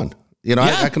 Look, he won. You know,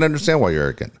 I can understand why you're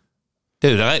arrogant.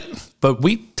 Dude, but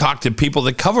we talked to people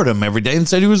that covered him every day and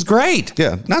said he was great.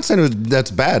 Yeah, not saying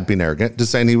that's bad being arrogant.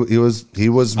 Just saying he was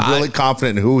really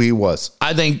confident in who he was.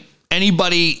 I think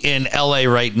anybody in LA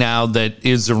right now that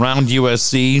is around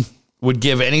USC would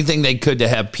give anything they could to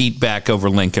have Pete back over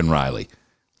Lincoln Riley.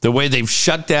 The way they've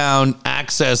shut down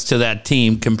access to that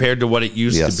team compared to what it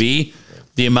used to be,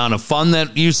 the amount of fun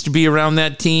that used to be around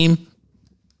that team,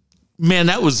 man,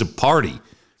 that was a party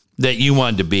that you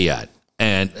wanted to be at.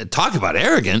 And talk about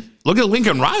arrogant. Look at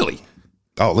Lincoln Riley.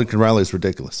 Oh, Lincoln Riley is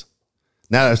ridiculous.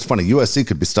 Now, it's funny. USC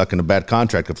could be stuck in a bad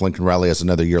contract if Lincoln Riley has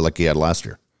another year like he had last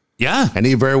year. Yeah. And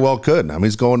he very well could. I mean,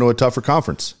 he's going to a tougher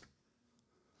conference.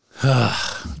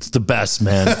 It's the best,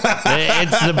 man.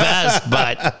 It's the best.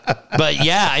 But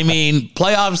yeah, I mean,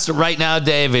 playoffs right now,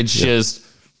 Dave, it's just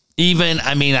even,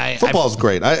 I mean, football's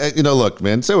great. Look,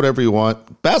 man, say whatever you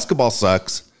want. Basketball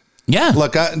sucks. Yeah.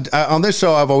 Look, on this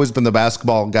show, I've always been the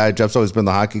basketball guy. Jeff's always been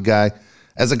the hockey guy.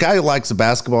 As a guy who likes the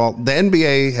basketball, the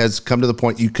NBA has come to the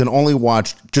point you can only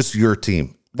watch just your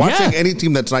team. Watching any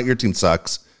team that's not your team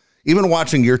sucks. Even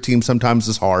watching your team sometimes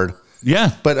is hard.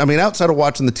 Yeah. But, I mean, outside of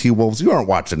watching the T-Wolves, you aren't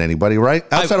watching anybody, right?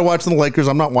 Outside of watching the Lakers,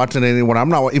 I'm not watching anyone. I'm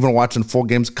not even watching full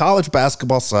games. College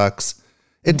basketball sucks.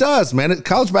 It does, man.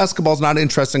 College basketball is not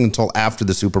interesting until after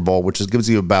the Super Bowl, which gives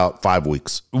you about 5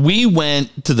 weeks. We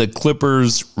went to the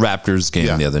Clippers-Raptors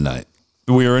game the other night.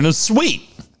 We were in a suite.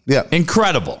 Yeah.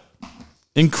 Incredible,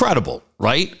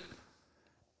 right?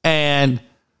 And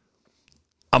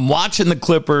I'm watching the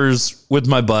Clippers with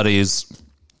my buddies.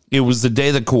 It was the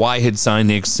day that Kawhi had signed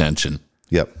the extension.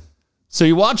 Yep. So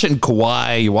you're watching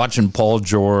Kawhi, you're watching Paul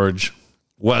George,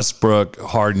 Westbrook,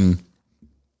 Harden.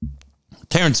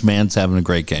 Terrence Mann's having a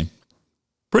great game.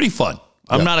 Pretty fun.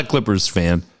 I'm not a Clippers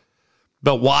fan,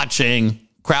 but watching,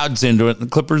 crowds into it, and the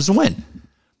Clippers win.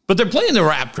 But they're playing the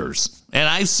Raptors. And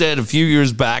I said a few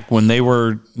years back when they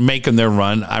were making their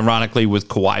run, ironically with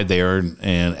Kawhi there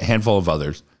and a handful of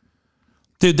others,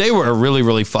 dude, they were a really,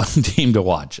 really fun team to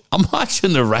watch. I'm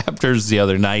watching the Raptors the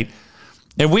other night,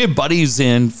 and we had buddies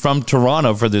in from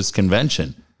Toronto for this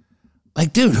convention.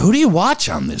 Like, dude, who do you watch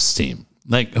on this team?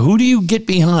 Like, who do you get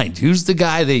behind? Who's the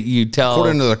guy that you tell?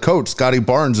 According to the coach, Scotty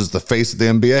Barnes is the face of the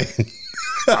NBA.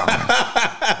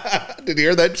 Did you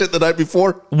hear that shit the night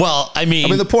before? Well, I mean,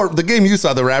 the game you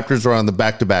saw, the Raptors were on the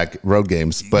back-to-back road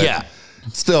games, but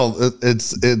still,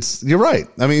 it's you're right.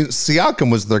 I mean,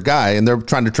 Siakam was their guy, and they're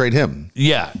trying to trade him.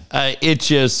 Yeah, it's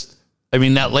just, I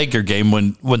mean, that Laker game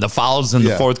when the fouls in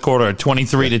the fourth quarter are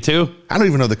 23-2. I don't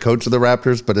even know the coach of the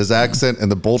Raptors, but his accent and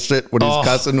the bullshit when he's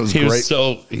cussing was great.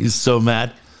 He's so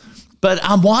mad. But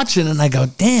I'm watching and I go,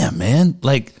 damn, man,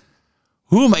 like,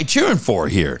 who am I cheering for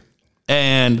here?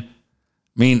 And I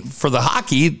mean, for the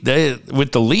hockey,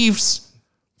 with the Leafs,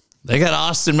 they got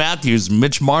Austin Matthews,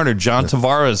 Mitch Marner, John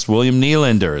Tavares, William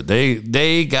Nylander.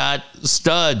 They got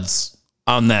studs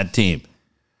on that team.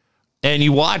 And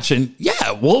you watch, and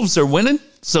Wolves are winning,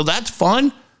 so that's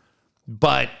fun.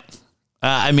 But,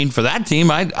 I mean, for that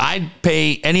team, I'd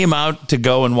pay any amount to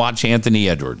go and watch Anthony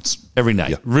Edwards every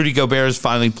night. Yeah. Rudy Gobert is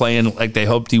finally playing like they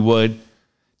hoped he would.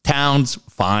 Towns,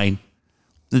 fine.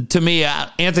 To me,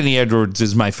 Anthony Edwards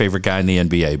is my favorite guy in the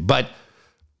NBA.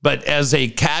 But as a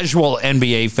casual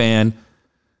NBA fan,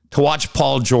 to watch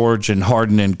Paul George and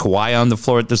Harden and Kawhi on the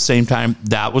floor at the same time,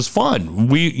 that was fun.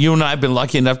 You and I have been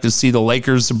lucky enough to see the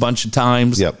Lakers a bunch of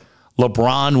times. Yep.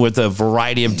 LeBron with a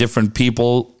variety of different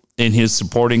people in his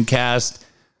supporting cast.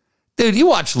 Dude, you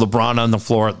watch LeBron on the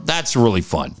floor, that's really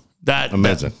fun.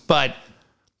 Amazing. But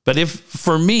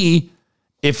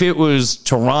if it was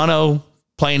Toronto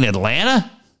playing Atlanta,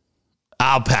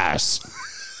 I'll pass.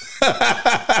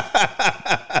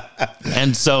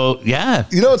 And so, yeah.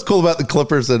 You know what's cool about the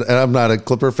Clippers, and I'm not a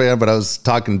Clipper fan, but I was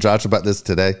talking to Josh about this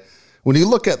today. When you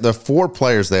look at the four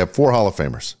players, they have four Hall of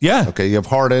Famers. Yeah. Okay, you have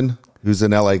Harden, who's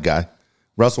an LA guy.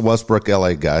 Russell Westbrook,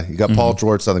 LA guy. You got Paul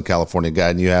George, Southern California guy,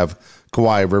 and you have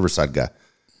Kawhi, Riverside guy.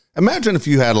 Imagine if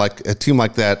you had like a team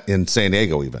like that in San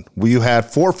Diego, even where you had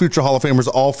four future Hall of Famers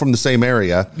all from the same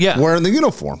area, wearing the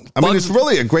uniform. I mean, it's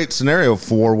really a great scenario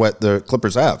for what the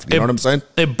Clippers have. You know what I'm saying?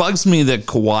 It bugs me that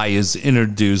Kawhi is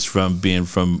introduced from being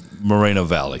from Moreno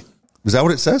Valley. Is that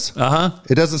what it says?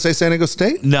 It doesn't say San Diego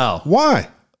State? No. Why?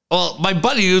 Well, my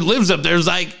buddy who lives up there is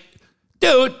like,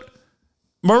 dude,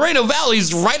 Moreno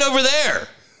Valley's right over there.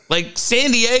 Like,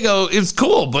 San Diego is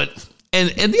cool, but... And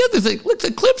the other thing, look,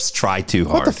 the Clips try too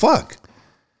hard. What the fuck?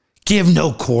 Give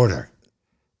no quarter.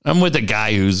 I'm with a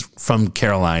guy who's from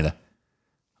Carolina.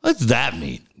 What's that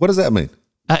mean? What does that mean?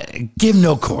 Give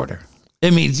no quarter.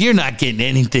 It means you're not getting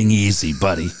anything easy,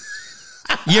 buddy.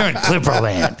 You're in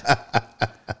Clipperland.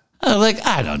 I'm like,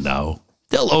 I don't know.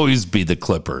 they'll always be the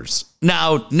Clippers.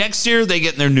 Now, next year, they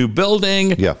get in their new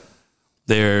building. Yeah.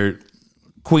 They're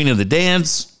queen of the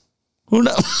dance. Who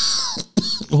knows?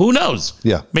 Who knows?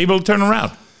 Yeah. Maybe it'll turn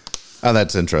around. Oh,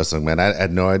 that's interesting, man. I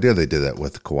had no idea they did that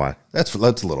with Kawhi. That's a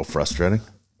little frustrating.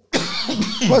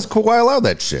 Why does Kawhi allow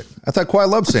that shit? I thought Kawhi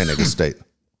loved San Diego State.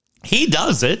 He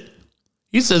does it.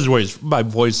 He says my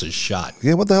voice is shot.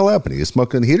 Yeah, what the hell happened? You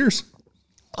smoking heaters?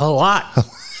 A lot.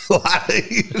 A lot of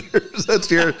heaters.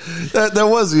 That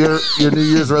was your New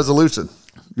Year's resolution.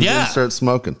 You're gonna start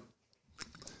smoking.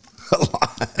 A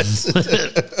lot.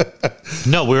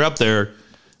 No, we're up there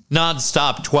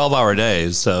nonstop, 12-hour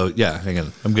days. So, yeah, hang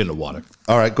on. I'm getting a water.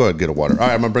 All right, go ahead, get a water. All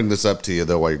right, I'm going to bring this up to you,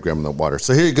 though, while you're grabbing the water.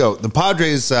 So here you go. The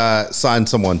Padres signed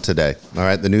someone today. All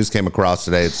right, the news came across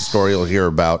today. It's a story you'll hear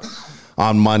about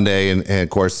on Monday, and of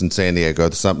course, in San Diego.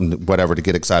 It's something, whatever, to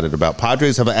get excited about.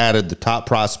 Padres have added the top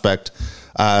prospect,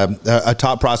 a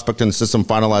top prospect in the system,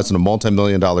 finalizing a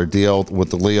multi-million-dollar deal with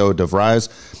the Leo DeVries,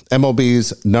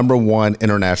 MLB's #1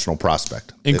 international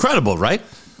prospect. Incredible, right?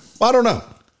 I don't know.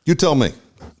 You tell me.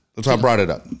 That's why I brought it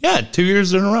up. Yeah, 2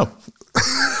 years in a row.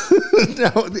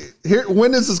 Now,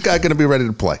 when is this guy going to be ready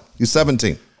to play? He's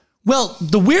 17. Well,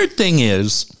 the weird thing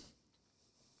is,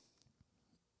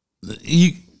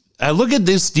 I look at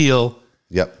this deal,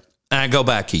 Yep. and I go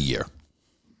back a year.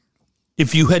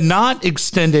 If you had not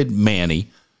extended Manny,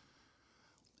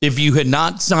 if you had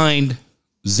not signed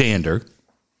Xander,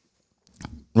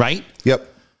 right? Yep.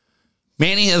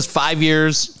 Manny has 5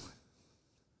 years.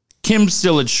 Kim's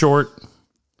still at short.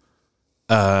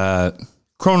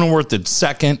 Cronenworth at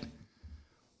second.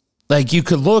 Like, you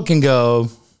could look and go,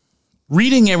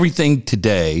 reading everything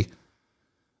today,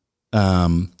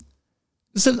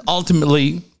 this is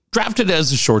ultimately drafted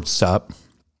as a shortstop,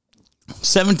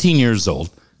 17 years old,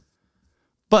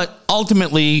 but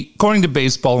ultimately, according to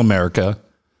Baseball America,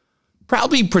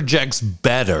 probably projects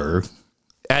better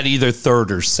at either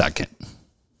third or second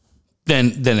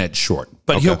than at short.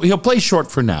 But Okay. he'll play short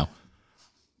for now.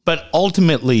 But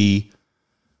ultimately,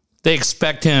 they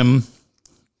expect him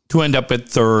to end up at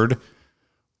third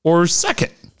or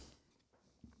second.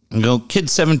 You know,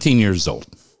 kid's 17 years old.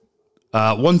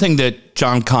 One thing that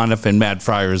John Conniff and Matt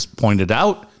Fryer has pointed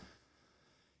out,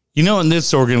 you know, in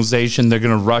this organization, they're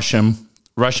going to rush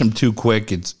him too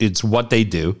quick. It's what they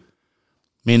do.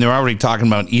 I mean, they're already talking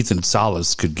about Ethan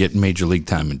Salas could get major league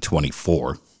time in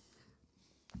 24.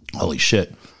 Holy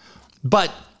shit.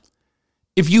 But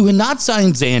if you had not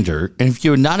signed Xander and if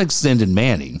you had not extended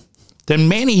Manny, then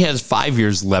Manny has 5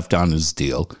 years left on his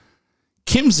deal.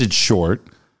 Kim's at short.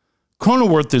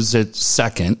 Cronenworth is at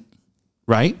second,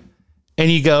 right? And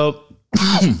you go,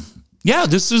 yeah,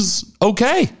 this is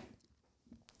okay.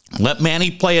 Let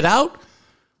Manny play it out.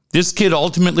 This kid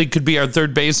ultimately could be our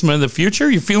third baseman of the future.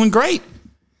 You're feeling great.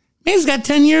 Man's got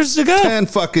 10 years to go. 10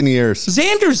 fucking years.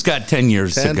 Xander's got 10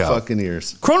 years to go. 10 fucking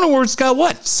years. Cronenworth's got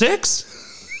what,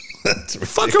 6? That's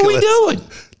ridiculous. Fuck are we doing?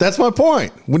 That's my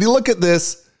point. When you look at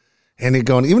this and you're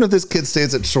going, even if this kid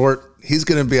stays at short, he's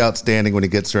going to be outstanding when he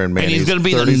gets there in Manny. And he's going to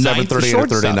be 37, the ninth 38, or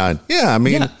shortstop. 39. Yeah, I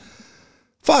mean,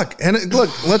 fuck. And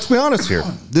look, let's be honest here.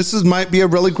 This might be a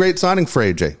really great signing for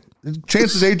AJ.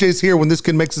 Chances AJ's here when this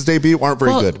kid makes his debut aren't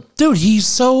very good. Dude, he's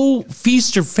so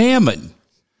feast or famine.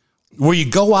 Where you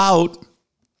go out,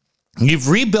 you've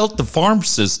rebuilt the farm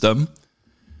system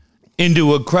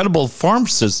into a credible farm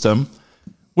system,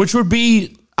 which would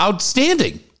be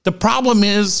outstanding. The problem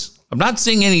is, I'm not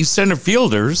seeing any center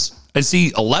fielders. I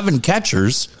see 11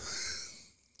 catchers.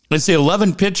 I see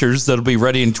 11 pitchers that'll be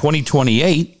ready in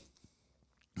 2028.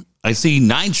 I see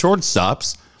 9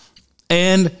 shortstops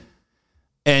and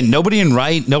nobody in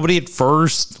right, nobody at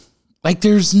first. Like,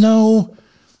 there's no...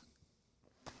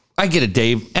 I get it,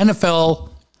 Dave. NFL,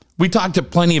 we talked to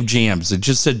plenty of GMs. It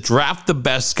just said draft the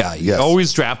best guy. You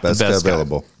always draft the best guy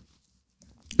available.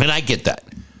 And I get that.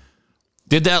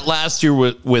 Did that last year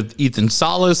with Ethan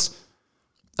Salas,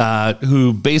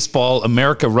 who Baseball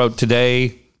America wrote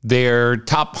today. Their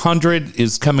top 100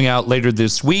 is coming out later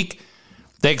this week.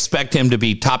 They expect him to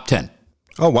be top 10.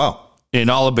 Oh, wow. In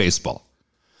all of baseball.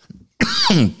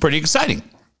 Pretty exciting.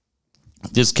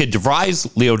 This kid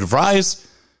DeVries, Leo DeVries,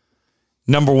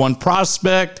 #1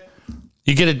 prospect.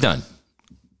 You get it done.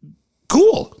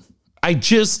 Cool. I'm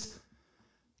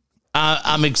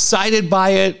excited by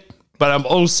it, but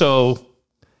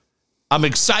I'm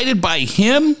excited by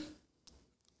him.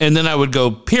 And then I would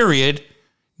go, period.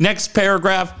 Next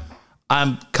paragraph.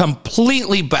 I'm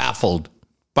completely baffled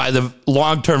by the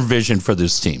long-term vision for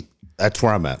this team. That's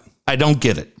where I'm at. I don't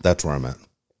get it. That's where I'm at.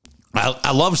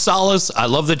 I love Salas. I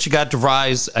love that you got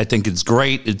DeVries. I think it's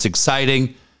great. It's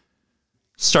exciting.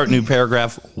 start a new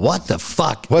paragraph. What the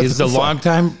fuck is the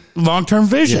long-term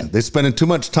vision? Yeah, they're spending too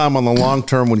much time on the long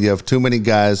term when you have too many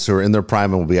guys who are in their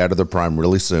prime and will be out of their prime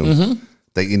really soon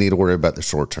that you need to worry about the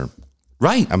short term.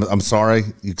 Right. I'm sorry.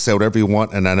 You can say whatever you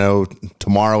want, and I know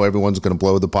tomorrow everyone's going to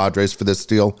blow the Padres for this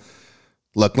deal.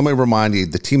 Look, let me remind you,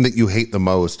 the team that you hate the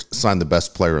most signed the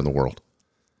best player in the world.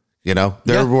 You know,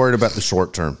 they're worried about the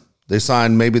short term. They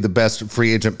signed maybe the best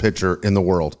free agent pitcher in the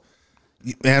world.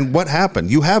 And what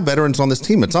happened? You have veterans on this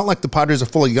team. It's not like the Padres are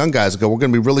full of young guys that go, we're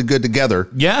going to be really good together.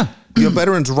 Yeah. You have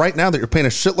veterans right now that you're paying a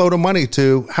shitload of money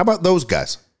to. How about those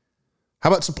guys? How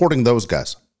about supporting those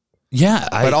guys? Yeah.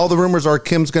 But all the rumors are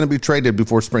Kim's going to be traded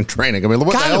before spring training. I mean,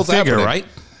 what the hell's happening? Right?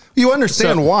 You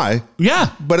understand why.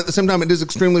 Yeah. But at the same time, it is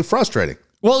extremely frustrating.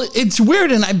 Well, it's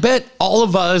weird, and I bet all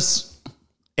of us,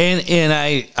 and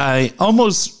I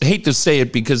almost hate to say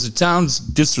it because it sounds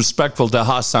disrespectful to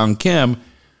Ha-Seong Kim,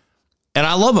 and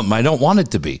I love him. I don't want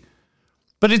it to be.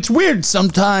 But it's weird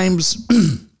sometimes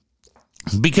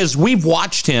because we've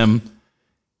watched him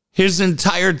his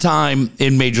entire time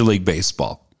in Major League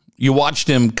Baseball. You watched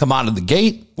him come out of the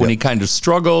gate when he kind of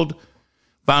struggled,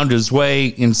 found his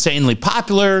way, insanely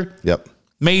popular,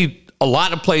 made a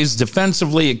lot of plays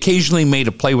defensively, occasionally made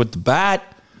a play with the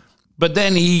bat, but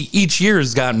then he each year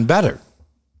has gotten better.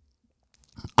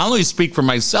 I only speak for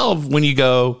myself when you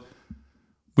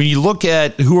look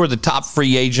at who are the top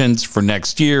free agents for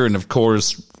next year, and of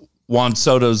course, Juan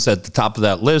Soto's at the top of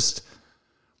that list,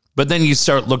 but then you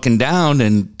start looking down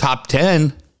and top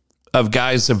 10 of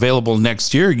guys available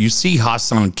next year, you see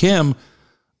Ha-Seong Kim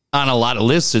on a lot of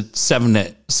lists at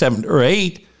 7 or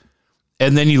 8.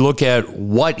 And then you look at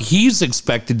what he's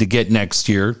expected to get next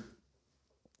year.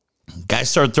 Guys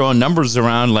start throwing numbers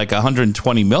around like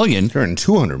 120 million. They're in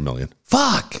 200 million.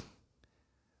 Fuck.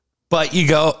 But you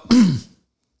go,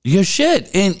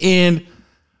 shit. And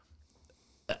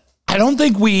I don't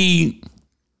think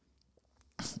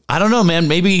I don't know, man.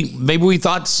 Maybe we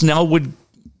thought Snell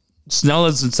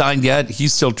hasn't signed yet.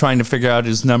 He's still trying to figure out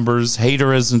his numbers.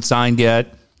 Hader hasn't signed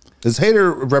yet. Is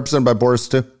Hader represented by Boris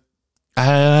too?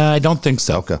 I don't think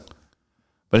so. Okay.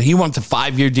 But he wants a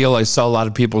 5-year deal. I saw a lot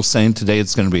of people saying today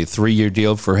it's going to be a 3-year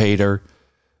deal for Hader.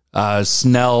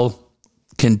 Snell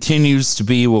continues to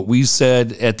be what we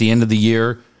said at the end of the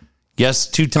year. Yes,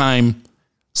 2-time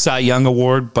Cy Young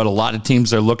Award, but a lot of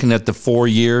teams are looking at the 4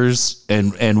 years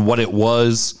and what it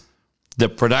was, the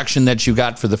production that you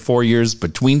got for the 4 years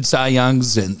between Cy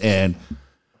Youngs, and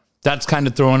that's kind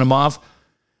of throwing him off.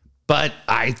 But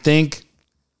I think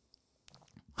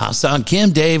Ha-Seong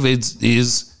Kim, Dave,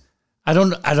 is I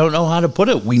don't know how to put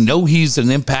it. We know he's an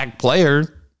impact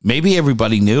player. Maybe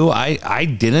everybody knew. I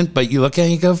didn't, but you look at it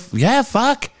and you go, yeah,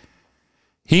 fuck.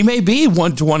 He may be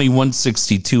 120,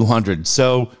 160, 200.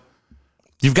 So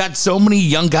you've got so many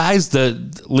young guys.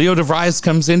 The Leo DeVries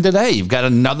comes in today. You've got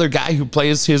another guy who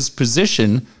plays his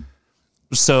position.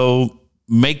 So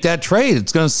make that trade.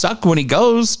 It's going to suck when he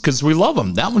goes because we love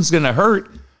him. That one's going to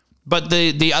hurt. But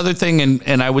the other thing,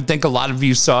 and I would think a lot of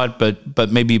you saw it,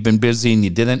 but maybe you've been busy and you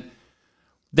didn't.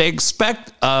 They expect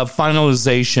a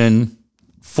finalization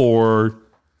for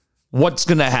what's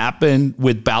going to happen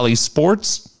with Bally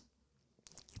Sports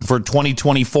for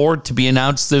 2024 to be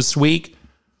announced this week.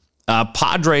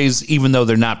 Padres, even though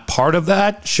they're not part of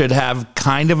that, should have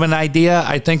kind of an idea,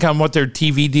 I think, on what their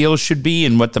TV deal should be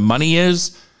and what the money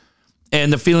is.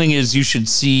 And the feeling is you should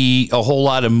see a whole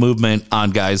lot of movement on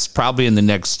guys probably in the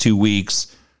next 2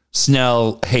 weeks.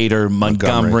 Snell, Hader,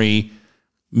 Montgomery,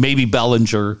 maybe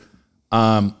Bellinger.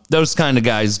 Those kind of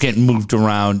guys getting moved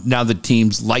around now that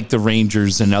teams like the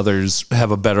Rangers and others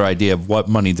have a better idea of what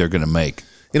money they're going to make.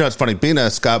 You know, it's funny, being a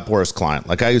Scott Boras client,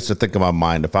 like I used to think in my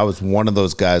mind, if I was one of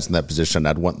those guys in that position,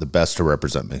 I'd want the best to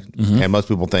represent me. Mm-hmm. And most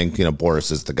people think,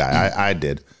 Boras is the guy. Mm-hmm. I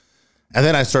did. And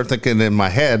then I start thinking in my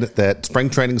head that spring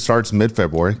training starts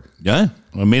mid-February. Yeah.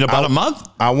 I mean, about a month.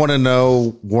 I want to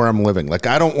know where I'm living. Like,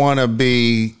 I don't want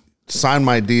to sign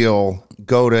my deal,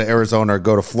 go to Arizona or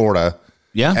go to Florida,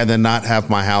 and then not have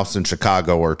my house in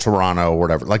Chicago or Toronto or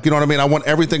whatever. Like, you know what I mean? I want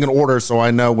everything in order so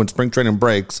I know when spring training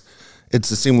breaks,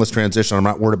 it's a seamless transition. I'm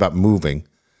not worried about moving.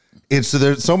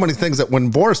 There's so many things that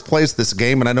when Boras plays this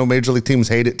game, and I know major league teams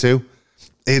hate it too,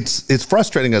 it's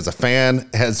frustrating as a fan,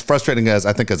 as frustrating as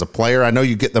I think as a player. I know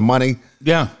you get the money.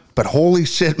 Yeah. But holy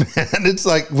shit, man. It's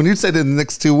like when you said in the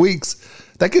next 2 weeks,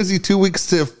 that gives you 2 weeks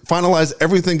to finalize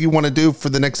everything you want to do for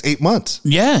the next 8 months.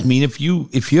 Yeah. I mean, if you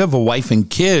have a wife and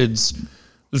kids, it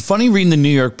was funny reading the New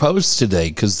York Post today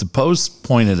because the Post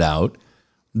pointed out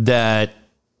that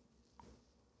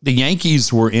the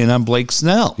Yankees were in on Blake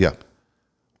Snell. Yeah.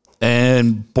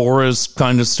 And Boras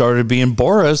kind of started being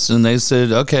Boras, and they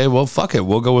said, okay, well, fuck it.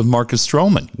 We'll go with Marcus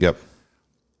Stroman. Yep.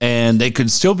 and they could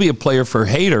still be a player for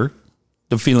Hader,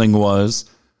 the feeling was.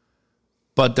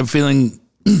 But the feeling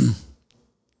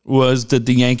was that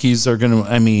the Yankees are going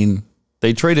to,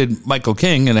 they traded Michael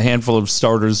King and a handful of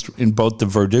starters in both the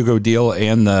Verdugo deal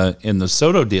and the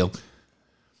Soto deal.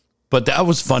 But that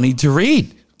was funny to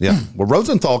read. Yeah. Well,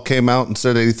 Rosenthal came out and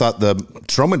said that he thought the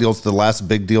Stroman deal is the last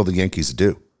big deal the Yankees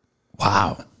do.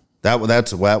 Wow. That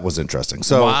was interesting.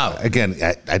 So, again,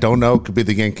 I don't know. Could be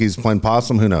the Yankees playing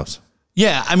possum. Who knows?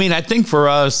 Yeah. I think for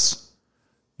us,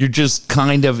 you're just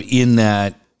kind of in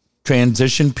that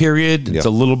transition period. It's a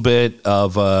little bit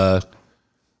of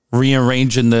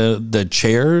rearranging the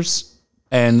chairs.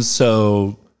 And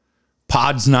so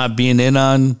Pod's not being in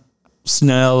on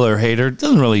Snell or Hader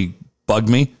doesn't really bug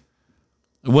me.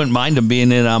 Wouldn't mind him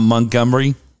being in on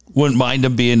Montgomery. Wouldn't mind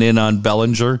him being in on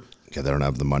Bellinger. Yeah, they don't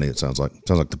have the money, it sounds like.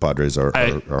 Sounds like the Padres are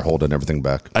holding everything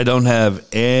back. I don't have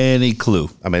any clue.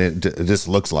 It just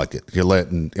looks like it. You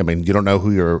don't know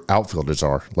who your outfielders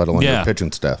are, let alone your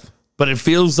pitching staff. But it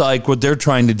feels like what they're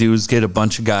trying to do is get a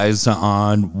bunch of guys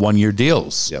on one-year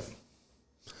deals. Yep.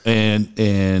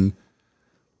 And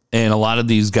a lot of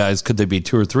these guys, could they be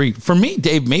 2 or 3? For me,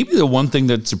 Dave, maybe the one thing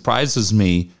that surprises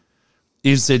me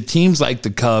is that teams like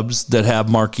the Cubs that have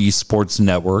Marquee Sports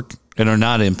Network and are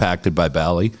not impacted by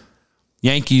Bally,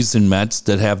 Yankees and Mets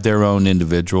that have their own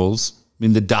individuals.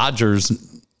 The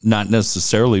Dodgers, not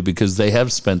necessarily because they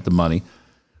have spent the money.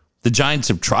 The Giants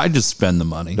have tried to spend the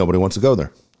money. Nobody wants to go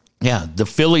there. Yeah, the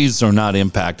Phillies are not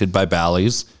impacted by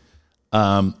Bally's.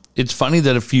 It's funny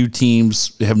that a few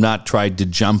teams have not tried to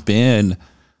jump in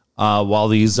while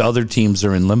these other teams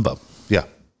are in limbo. Yeah.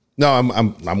 No,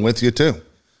 I'm with you too.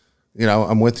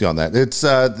 I'm with you on that. It's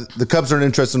the Cubs are an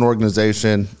interesting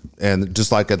organization, and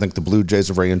just like I think the Blue Jays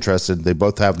are very interested. They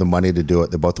both have the money to do it.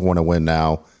 They both want to win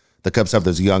now. The Cubs have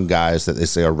those young guys that they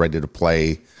say are ready to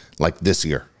play like this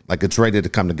year. Like it's ready to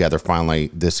come together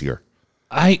finally this year.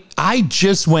 I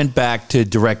just went back to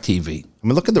DirecTV.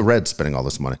 Look at the Reds spending all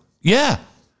this money. Yeah,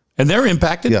 and they're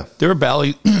impacted. Yeah, they're a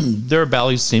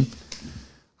Bally's team.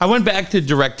 I went back to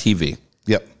DirecTV.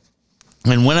 Yep.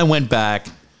 And when I went back,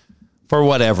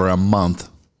 for a month,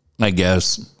 I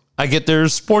guess, I get their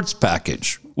sports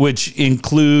package, which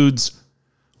includes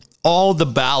all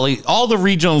the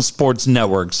regional sports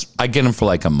networks. I get them for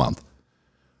like a month.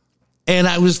 And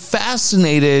I was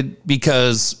fascinated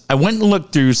because I went and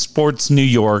looked through Sports New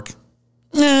York.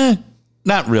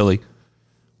 Not really.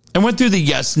 I went through the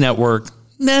Yes Network.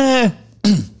 Not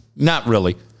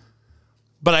really.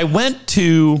 But I went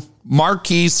to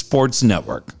Marquee Sports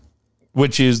Network,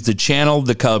 which is the channel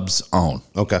the Cubs own.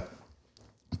 Okay.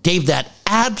 Dave, that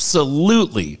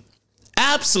absolutely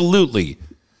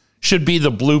should be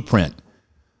the blueprint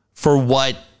for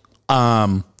what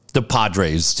the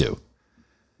Padres do.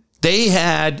 They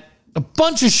had a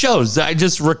bunch of shows that I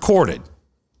just recorded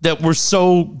that were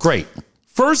so great.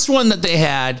 First one that they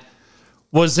had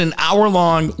was an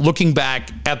hour-long looking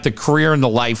back at the career and the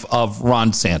life of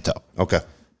Ron Santo. Okay.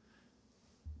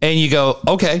 And you go,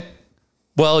 okay,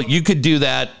 well, you could do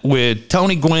that with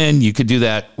Tony Gwynn. You could do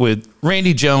that with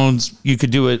Randy Jones. You could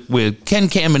do it with Ken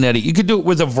Caminetti. You could do it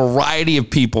with a variety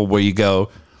of people where you go,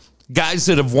 guys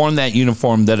that have worn that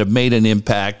uniform that have made an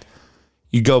impact.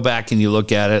 You go back and you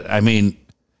look at it.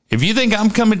 If you think I'm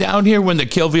coming down here when the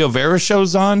Kilvio Vera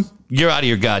show's on, you're out of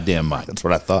your goddamn mind. That's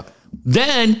what I thought.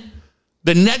 Then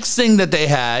the next thing that they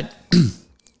had,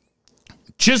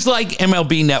 just like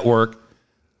MLB Network,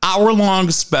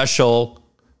 hour-long special,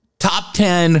 top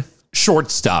 10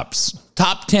 shortstops,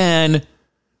 top 10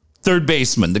 third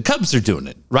baseman. The Cubs are doing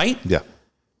it, right? Yeah.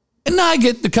 And I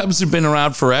get the Cubs have been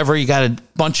around forever. You got a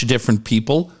bunch of different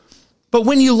people. But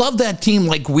when you love that team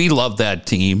like we love that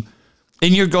team,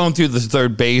 and you're going through the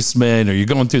third baseman or you're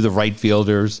going through the right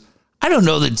fielders, I don't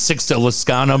know that Sixto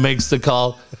Lezcano makes the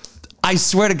call. I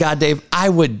swear to God, Dave, I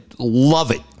would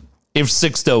love it if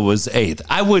Sixto was eighth.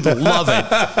 I would love it.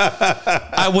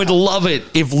 I would love it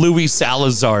if Luis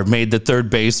Salazar made the third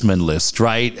baseman list,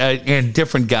 right? And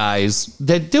different guys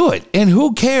that do it. And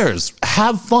who cares?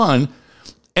 Have fun.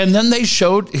 And then they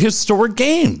showed historic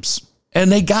games. And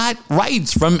they got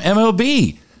rights from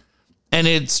MLB. And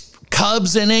it's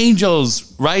Cubs and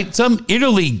Angels, right? Some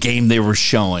interleague game they were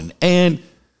showing. And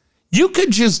you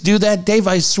could just do that, Dave.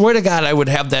 I swear to God, I would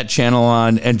have that channel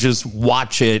on and just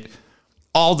watch it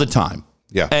all the time.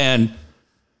 Yeah. And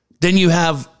then you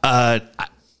have,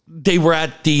 they were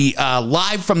at the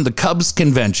live from the Cubs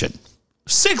convention,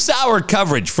 6-hour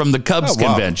coverage from the Cubs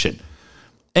convention.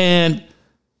 And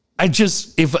I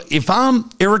just, if I'm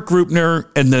Eric Grupner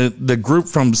and the group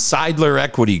from Seidler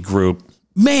Equity Group,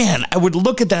 man, I would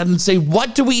look at that and say,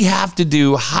 what do we have to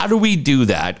do? How do we do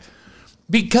that?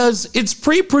 because it's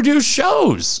pre-produced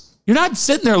shows. You're not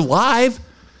sitting there live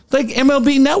like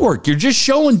MLB Network. You're just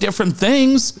showing different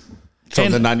things.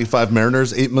 Showing the 95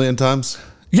 Mariners 8 million times?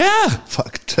 Yeah.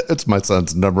 Fuck, that's my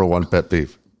son's number one pet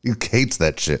peeve. He hates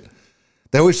that shit.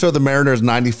 They always show the Mariners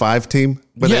 95 team,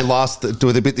 but they lost.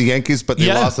 They beat the Yankees, but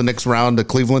they lost the next round to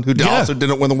Cleveland, who also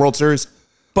didn't win the World Series.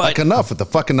 But like, enough with the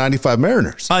fucking 95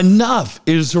 Mariners. Enough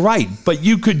is right, but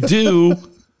you could do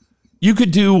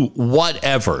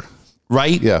whatever,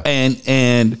 right? Yeah.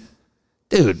 And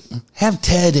dude, have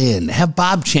Ted in, have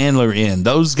Bob Chandler in,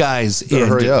 those guys in.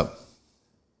 Hurry up.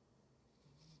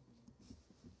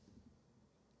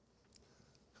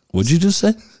 What'd you just say?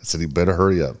 I said he better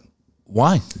hurry up.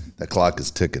 Why? That clock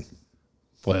is ticking.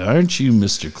 Boy, aren't you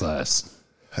Mr. Class?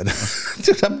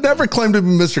 Dude, I've never claimed to be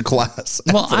Mr. Class.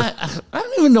 Well, I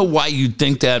don't even know why you'd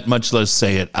think that, much less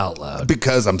say it out loud.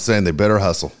 Because I'm saying they better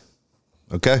hustle.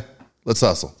 Okay? Let's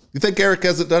hustle. You think Eric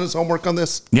hasn't done his homework on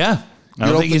this? Yeah. I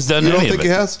don't think he's done any of it. You don't think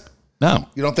he has? No.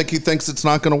 You don't think he thinks it's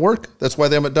not going to work? That's why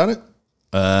they haven't done it?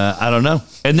 I don't know.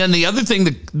 And then the other thing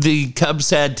the Cubs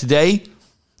had today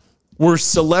were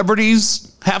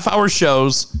celebrities, half-hour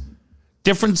shows,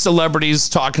 different celebrities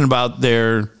talking about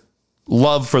their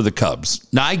love for the Cubs.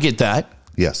 Now, I get that.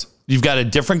 Yes. You've got a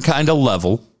different kind of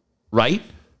level, right?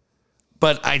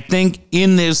 But I think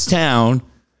in this town,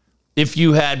 if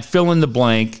you had fill in the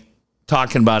blank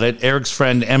talking about it, Eric's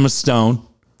friend Emma Stone.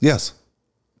 Yes.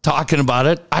 Talking about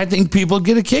it, I think people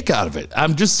get a kick out of it.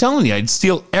 I'm just telling you, I'd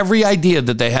steal every idea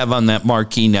that they have on that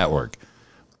marquee network.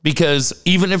 Because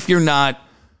even if you're not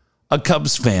a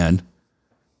Cubs fan,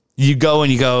 you go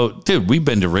and you go, dude, we've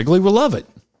been to Wrigley, we love it.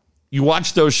 You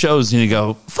watch those shows and you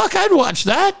go, fuck, I'd watch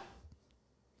that.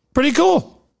 Pretty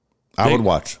cool. I would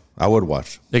watch.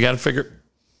 They got to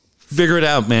figure it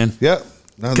out, man. Yeah.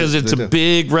 Because it's a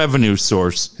big revenue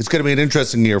source. It's going to be an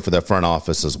interesting year for that front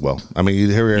office as well. I mean,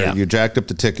 you jacked up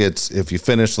the tickets. If you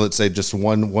finish, let's say, just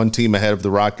one team ahead of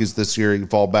the Rockies this year, you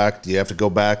fall back. Do you have to go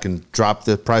back and drop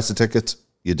the price of tickets?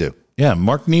 You do. Yeah,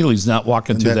 Mark Neely's not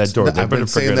walking through that door. I've been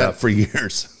saying that for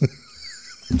years.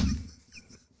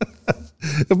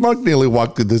 If Mark Neely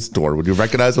walked through this door, would you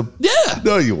recognize him? Yeah.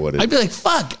 No, you wouldn't. I'd be like,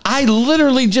 fuck, I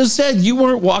literally just said you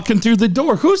weren't walking through the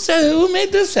door. Who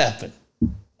made this happen?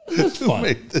 That's fun. Who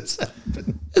made this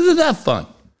happen? Isn't that fun?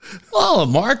 Oh,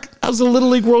 Mark, how's the Little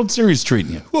League World Series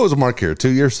treating you? What was Mark here? 2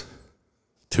 years?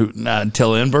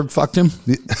 Until Enberg fucked him?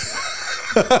 Year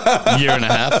and a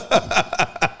half.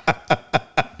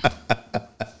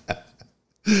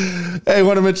 Hey, I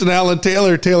want to mention Alan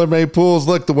Taylor, TaylorMade Pools.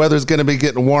 Look, the weather's going to be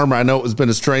getting warmer. I know it's been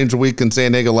a strange week in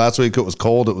San Diego last week. It was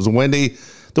cold. It was windy.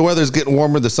 The weather's getting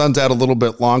warmer. The sun's out a little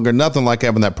bit longer. Nothing like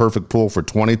having that perfect pool for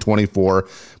 2024.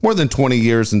 More than 20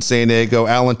 years in San Diego.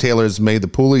 Alan Taylor has made the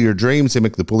pool of your dreams. He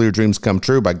make the pool of your dreams come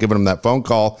true by giving him that phone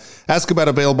call. Ask about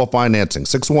available financing.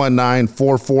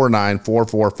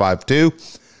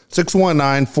 619-449-4452.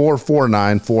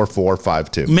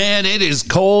 619-449-4452. Man, it is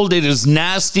cold. It is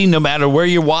nasty no matter where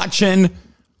you're watching.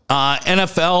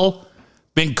 NFL,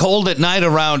 been cold at night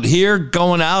around here,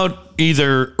 going out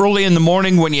either early in the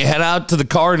morning when you head out to the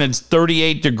car and it's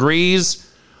 38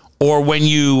 degrees, or when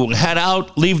you head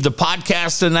out, leave the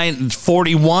podcast tonight and it's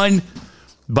 41.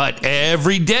 But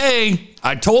every day,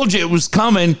 I told you it was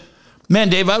coming. Man,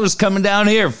 Dave, I was coming down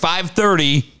here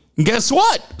 5:30, and guess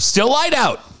what? Still light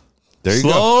out. There you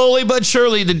Slowly go. but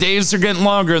surely, the days are getting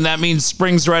longer, and that means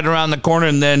spring's right around the corner,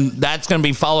 and then that's going to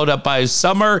be followed up by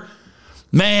summer.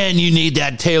 Man, you need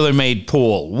that TaylorMade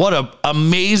pool. What an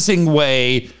amazing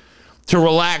way to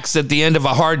relax at the end of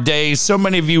a hard day. So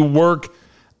many of you work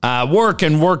like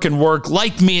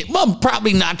me. Well,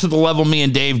 probably not to the level me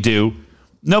and Dave do.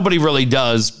 Nobody really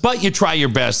does, but you try your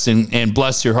best, and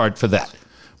bless your heart for that.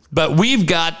 But we've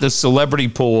got the celebrity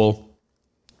pool.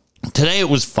 Today it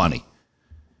was funny.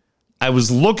 I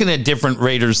was looking at different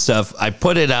Raiders stuff. I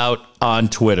put it out on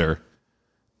Twitter.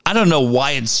 I don't know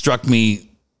why it struck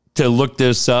me to look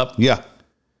this up. Yeah.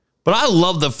 But I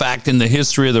love the fact in the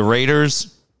history of the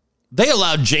Raiders, they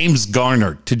allowed James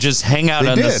Garner to just hang out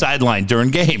on the sideline during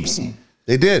games.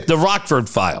 They did. The Rockford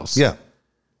Files. Yeah.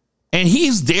 And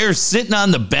he's there sitting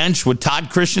on the bench with Todd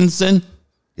Christensen.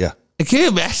 Yeah. Can you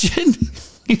imagine?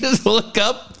 You just look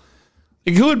up.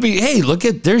 Like, who would be, hey,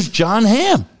 there's John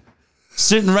Hamm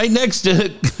sitting right next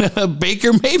to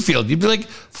Baker Mayfield. You'd be like,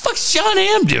 fuck's John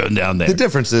Hamm doing down there? The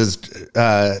difference is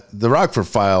the Rockford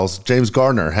Files, James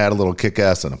Gardner had a little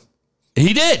kick-ass in him.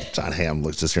 He did. John Hamm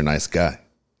looks just your nice guy.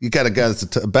 You got a guy that's a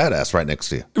badass right next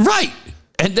to you. Right.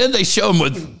 And then they show him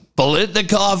with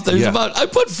Bolitnikov. I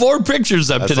put 4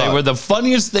 pictures up today were the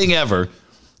funniest thing ever.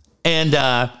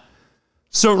 And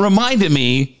so it reminded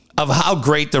me of how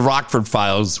great the Rockford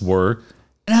Files were.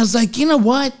 And I was like, you know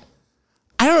what?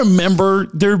 I don't remember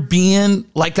there being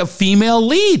like a female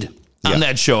lead on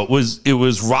that show. It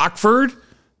was Rockford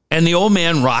and the old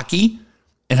man Rocky.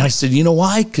 And I said, you know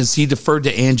why? Because he deferred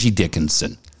to Angie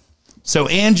Dickinson. So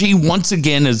Angie, once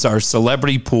again, is our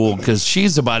celebrity pool because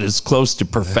she's about as close to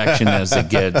perfection as it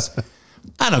gets.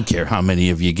 I don't care how many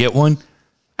of you get one.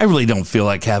 I really don't feel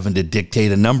like having to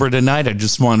dictate a number tonight. I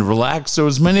just want to relax. So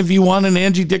as many of you want an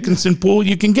Angie Dickinson pool,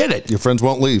 you can get it. Your friends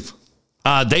won't leave.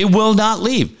 They will not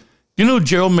leave. You know who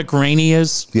Gerald McRaney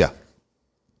is? Yeah.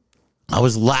 I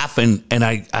was laughing, and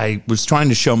I was trying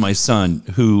to show my son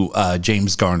who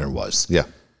James Garner was. Yeah.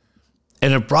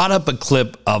 And it brought up a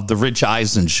clip of the Rich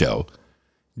Eisen show.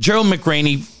 Gerald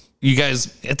McRaney, you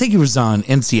guys, I think he was on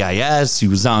NCIS. He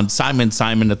was on Simon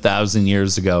 1,000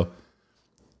 years ago.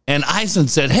 And Eisen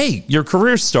said, hey, your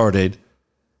career started.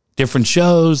 Different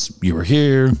shows. You were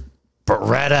here.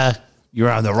 Beretta. You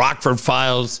were on the Rockford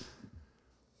Files.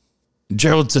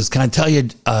 Gerald says, can I tell you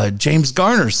James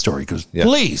Garner's story? He goes,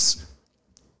 please.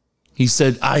 He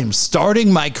said, I am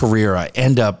starting my career. I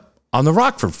end up on the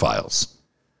Rockford Files.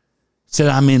 He said,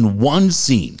 I'm in one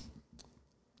scene.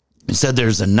 He said,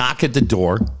 there's a knock at the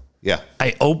door. Yeah.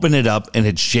 I open it up, and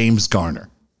it's James Garner.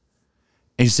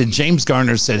 And he said, James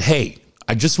Garner said, hey,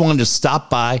 I just wanted to stop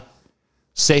by,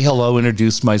 say hello,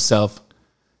 introduce myself,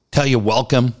 tell you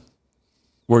welcome.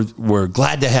 We're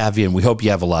glad to have you, and we hope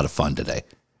you have a lot of fun today.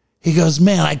 He goes,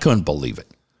 man, I couldn't believe it.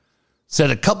 Said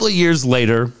a couple of years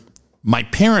later, my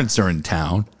parents are in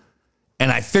town,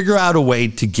 and I figure out a way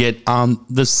to get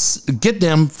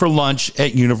them for lunch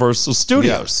at Universal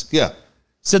Studios. Yeah.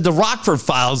 Said the Rockford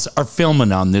Files are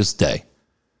filming on this day.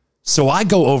 So I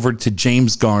go over to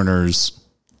James Garner's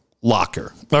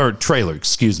trailer,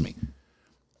 excuse me.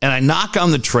 And I knock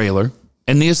on the trailer,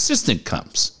 and the assistant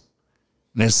comes.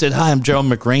 And I said, hi, I'm Gerald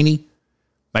McRaney.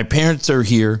 My parents are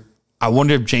here. I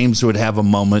wonder if James would have a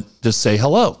moment to say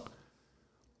hello.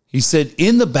 He said,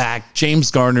 in the back,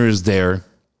 James Garner is there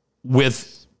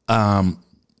with an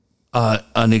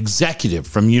executive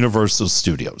from Universal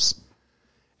Studios.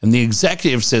 And the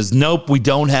executive says, nope, we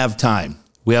don't have time.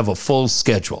 We have a full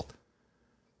schedule.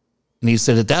 And he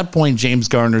said, at that point, James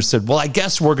Garner said, well, I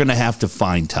guess we're going to have to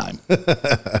find time.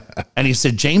 And he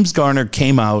said, James Garner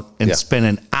came out and spent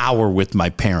an hour with my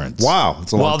parents. Wow.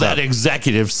 That's a long time. While that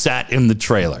executive sat in the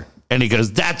trailer. And he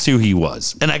goes, that's who he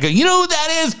was. And I go, you know who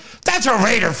that is? That's a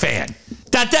Raider fan.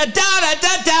 Da da da da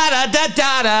da da da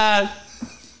da da.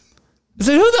 I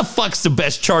said, who the fuck's the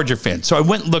best Charger fan? So I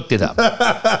went and looked it up.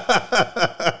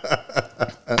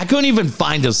 I couldn't even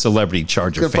find a celebrity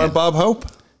Charger fan. Find Bob Hope?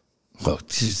 Well,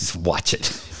 just watch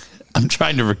it. I'm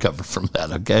trying to recover from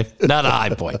that, okay? Not a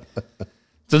high point.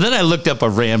 So then I looked up a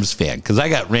Rams fan, because I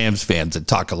got Rams fans that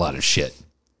talk a lot of shit.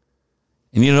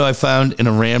 And you know what I found in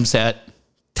a Rams hat?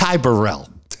 Ty Burrell.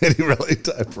 Did he really?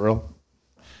 Ty Burrell?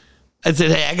 I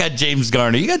said, hey, I got James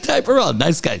Garner. You got Ty Burrell.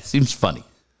 Nice guy. Seems funny.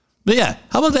 But yeah,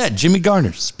 how about that? Jimmy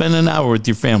Garner. Spend an hour with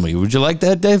your family. Would you like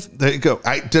that, Dave? There you go.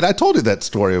 I told you that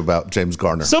story about James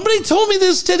Garner. Somebody told me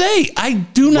this today. I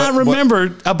do not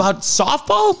remember about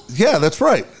softball. Yeah, that's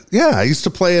right. Yeah, I used to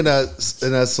play in a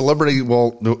celebrity.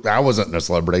 Well, I wasn't a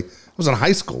celebrity. I was in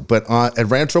high school, but at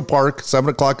Rancho Park,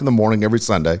 7:00 in the morning every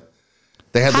Sunday.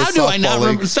 They had this. How do I not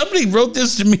remember? Somebody wrote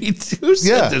this to me. Who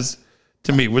said this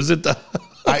to me? Was it the?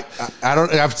 I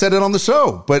don't. I've said it on the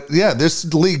show, but yeah,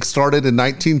 this league started in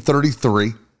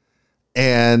 1933,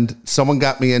 and someone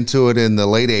got me into it in the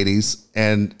late 80s,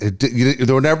 and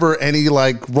there were never any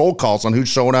like roll calls on who's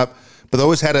showing up, but they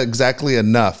always had exactly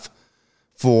enough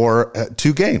for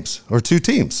 2 games or 2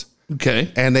 teams.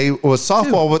 Okay, and it was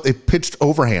softball, but they pitched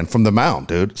overhand from the mound,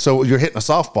 dude. So you're hitting a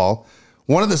softball.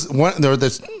 They're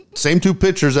the same 2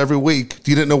 pitchers every week.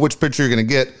 You didn't know which pitcher you're going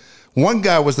to get. One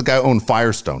guy was the guy who owned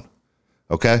Firestone.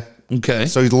 Okay.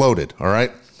 So he's loaded. All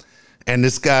right. And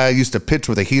this guy used to pitch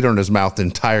with a heater in his mouth the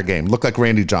entire game. Looked like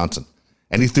Randy Johnson.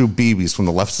 And he threw BBs from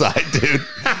the left side, dude.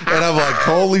 And I'm like,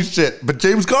 holy shit. But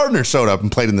James Garner showed up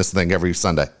and played in this thing every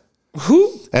Sunday.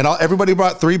 Who? And everybody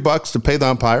brought $3 to pay the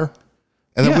umpire.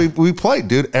 And then we played,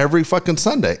 dude, every fucking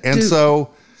Sunday. And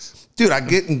so, dude, I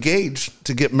get engaged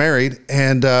to get married.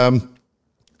 And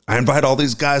I invite all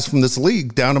these guys from this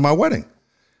league down to my wedding.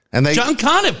 And John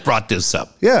Conniff brought this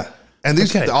up. Yeah. And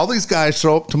all these guys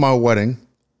show up to my wedding,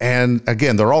 and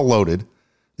again, they're all loaded.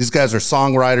 These guys are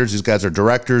songwriters. These guys are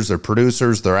directors. They're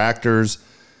producers. They're actors.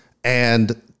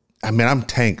 And, I mean, I'm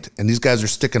tanked. And these guys are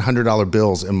sticking $100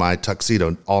 bills in my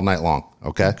tuxedo all night long,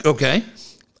 okay? Okay.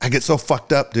 I get so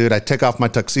fucked up, dude. I take off my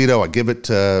tuxedo. I give it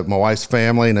to my wife's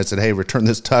family, and I said, hey, return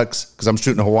this tux, because I'm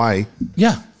shooting Hawaii.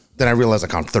 Yeah. Then I realized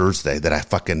like on Thursday that I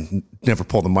fucking never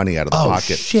pulled the money out of the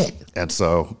pocket. Shit. And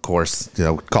so, of course,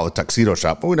 call it tuxedo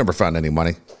shop, but we never found any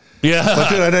money. Yeah. But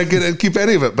dude, I didn't keep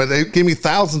any of it, but they gave me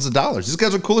thousands of dollars. These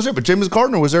guys are cool as shit. But James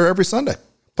Gardner was there every Sunday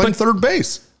playing third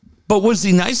base. But was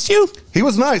he nice to you? He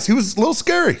was nice. He was a little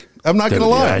scary. I'm not going to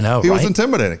lie. Yeah, I know, he was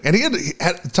intimidating. And he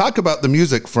had to talk about the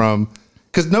music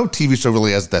because no TV show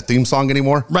really has that theme song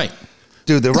anymore. Right.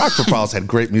 Dude, the Rockford Files had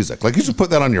great music. Like, you should put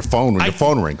that on your phone when your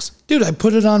phone rings. Dude, I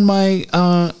put it on my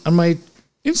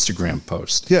Instagram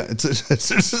post. Yeah,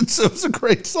 it's a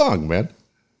great song, man.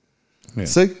 Yeah.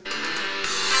 See?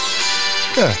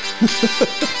 Yeah.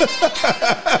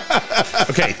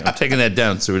 Okay, I'm taking that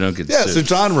down so we don't get Yeah, sued. so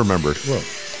John remembered. Whoa.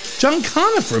 John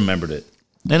Conniff remembered it.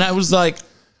 And I was like,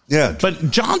 yeah.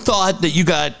 but John thought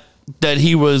that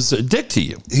he was a dick to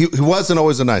you. He wasn't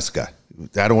always a nice guy.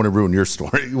 I don't want to ruin your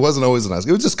story. He wasn't always a nice guy.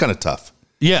 He was just kind of tough.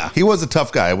 Yeah. He was a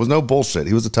tough guy. It was no bullshit.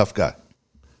 He was a tough guy.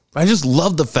 I just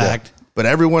love the fact. Yeah. But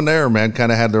everyone there, man,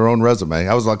 kind of had their own resume.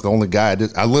 I was like the only guy. I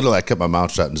kept my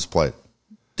mouth shut and just played.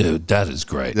 Dude, that is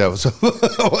great. Yeah,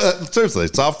 seriously,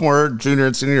 sophomore, junior,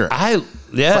 and senior year. Even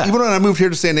when I moved here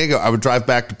to San Diego, I would drive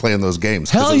back to play in those games.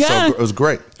 Hell yeah. It was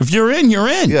great. If you're in, you're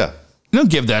in. Yeah. You don't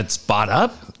give that spot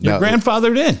up. Your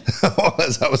grandfathered in.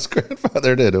 I was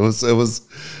grandfathered in. It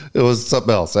was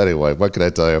something else. Anyway, what can I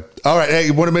tell you? All right. Hey,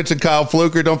 you want to mention Kyle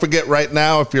Fluker? Don't forget right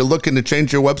now, if you're looking to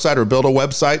change your website or build a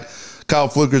website, Kyle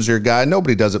Fluker's your guy.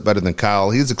 Nobody does it better than Kyle.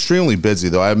 He's extremely busy,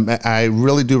 though. I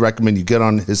really do recommend you get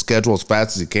on his schedule as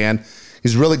fast as you can.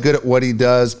 He's really good at what he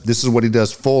does. This is what he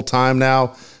does full time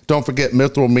now. Don't forget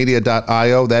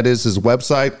mithralmedia.io. That is his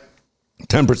website.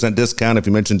 10% discount if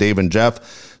you mention Dave and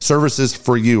Jeff. Services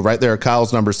for you. Right there,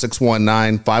 Kyle's number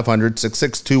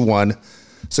 619-500-6621.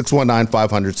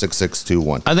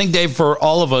 619-500-6621. I think, Dave, for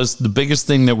all of us, the biggest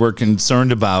thing that we're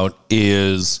concerned about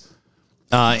is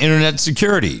internet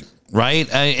security, right?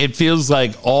 It feels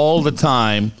like all the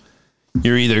time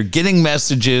you're either getting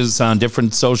messages on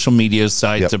different social media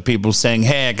sites of people saying,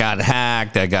 hey, I got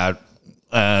hacked. I got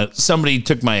somebody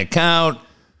took my account.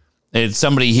 It's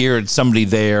somebody here. It's somebody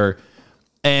there.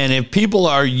 And if people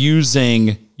are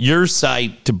using your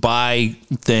site to buy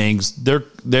things,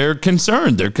 they're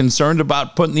concerned. They're concerned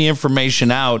about putting the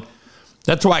information out.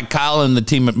 That's why Kyle and the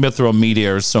team at Mithril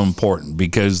Media are so important,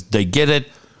 because they get it.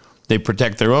 They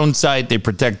protect their own site. They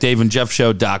protect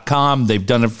DaveandJeffShow.com. They've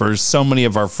done it for so many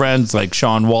of our friends like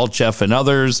Sean Walchef and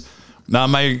others.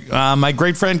 My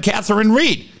great friend Catherine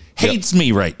Reed hates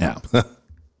me right now.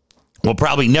 We'll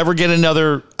probably never get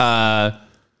another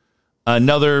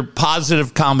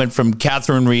positive comment from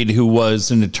Catherine Reed, who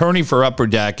was an attorney for Upper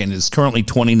Deck and is currently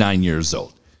 29 years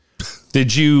old.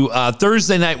 Did you,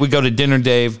 Thursday night, we go to dinner,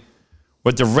 Dave,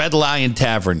 with the Red Lion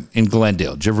Tavern in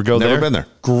Glendale. Did you ever go there? Never been there.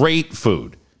 Great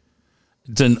food.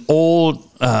 It's an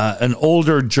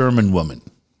older German woman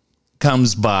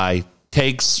comes by,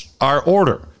 takes our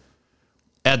order.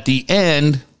 At the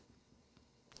end,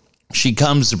 she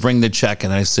comes to bring the check,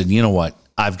 and I said, you know what?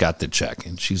 I've got the check.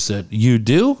 And she said, you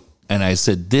do? And I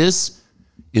said, this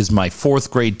is my fourth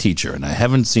grade teacher, and I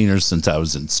haven't seen her since I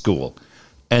was in school.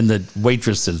 And the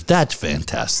waitress says, that's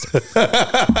fantastic.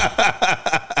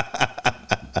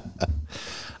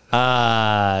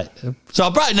 So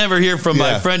I'll probably never hear from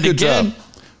my friend again,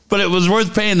 but it was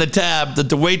worth paying the tab that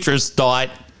the waitress thought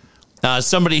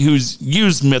somebody who's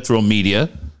used Mithril Media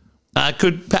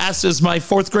could pass as my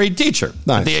fourth grade teacher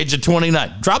at the age of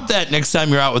 29. Drop that next time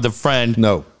you're out with a friend.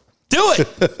 No. Do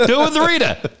it. Do it with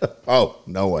Rita. Oh,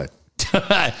 no way.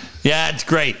 Yeah, it's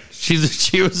great. She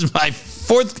was my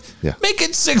fourth. Yeah. Make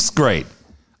it sixth grade.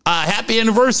 Happy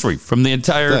anniversary from the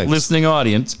entire listening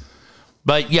audience.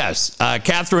 But yes,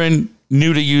 Catherine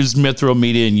knew to use Mithril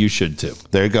Media, and you should too.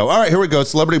 There you go. All right, here we go.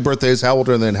 Celebrity birthdays. How old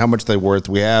are they and how much they worth?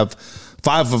 We have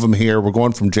 5 of them here. We're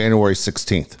going from January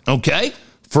 16th. Okay.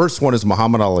 First one is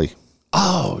Muhammad Ali.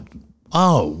 Oh,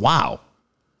 wow.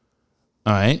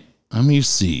 All right. Let me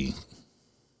see.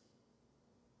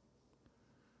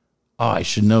 Oh, I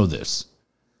should know this.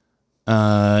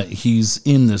 He's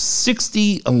in the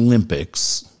 60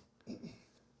 Olympics.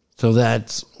 So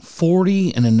that's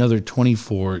 40 and another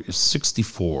 24 is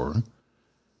 64.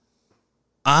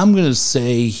 I'm going to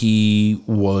say he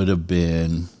would have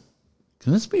been,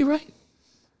 can this be right?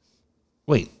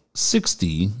 Wait,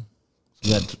 60.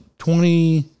 So that's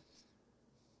 20.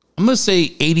 I'm going to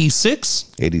say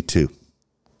 86. 82.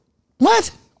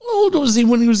 What? How old was he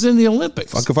when he was in the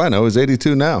Olympics? Fuck if I know. He's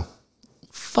 82 now.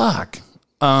 Fuck.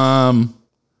 Got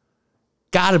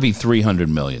to be 300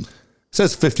 million. It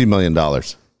says $50 million.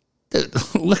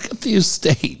 Look up the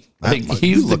estate. Like,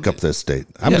 you look up the estate.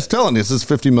 I'm just telling you, this is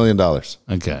 $50 million.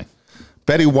 Okay.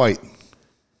 Betty White.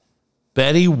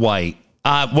 Betty White.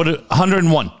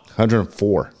 101.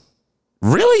 104.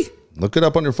 Really? Look it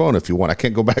up on your phone if you want. I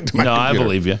can't go back to my computer. I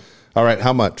believe you. All right,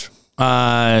 how much?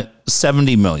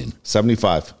 70 million.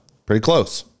 75. Pretty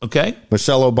close. Okay.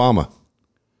 Michelle Obama.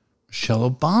 Michelle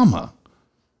Obama.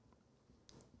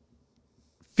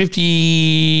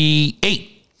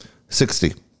 58.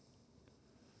 60.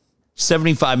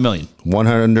 75 million.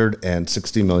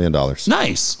 $160 million.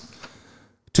 Nice.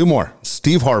 Two more.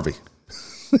 Steve Harvey.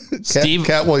 Steve.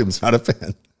 Cat Williams, not a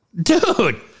fan.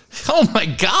 Dude. Oh my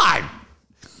God.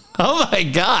 Oh my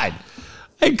God.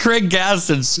 And Craig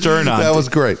Gaston Stern on. That was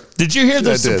great. Did you hear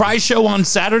the surprise show on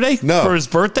Saturday? No. For his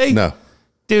birthday? No.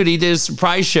 Dude, he did a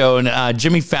surprise show, and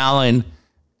Jimmy Fallon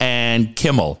and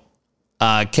Kimmel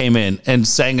came in and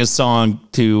sang a song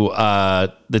to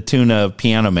the tune of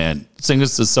Piano Man. Sing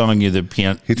us the song, You're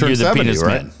the He turned 70, Penis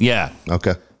right? Man. Yeah.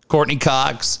 Okay. Courtney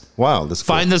Cox. Wow. This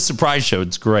Find the surprise show.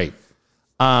 It's great.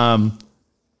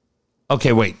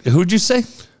 Okay, wait. Who'd you say?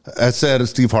 I said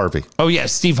Steve Harvey. Oh, yeah,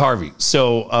 Steve Harvey.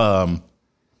 So,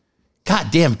 God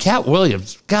damn, Cat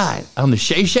Williams. God, on the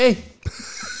Shay Shay.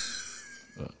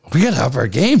 We got to up our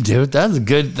game, dude.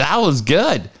 That was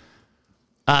good.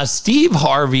 Steve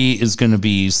Harvey is going to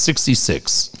be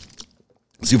 66.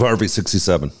 Steve Harvey,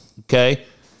 67. Okay.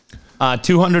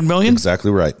 200 million?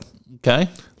 Exactly right. Okay.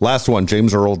 Last one,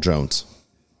 James Earl Jones.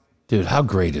 Dude, how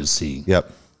great is he? Yep.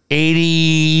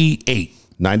 88.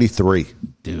 93.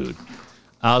 Dude.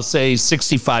 I'll say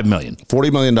 65 million.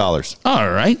 $40 million. All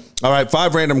right. All right,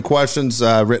 5 random questions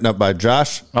written up by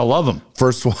Josh. I love them.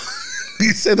 First one.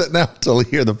 You say that now until you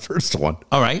hear the first one.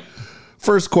 All right.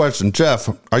 First question, Jeff,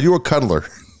 are you a cuddler?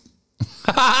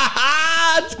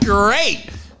 That's great.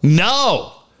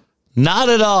 No, not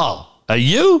at all. Are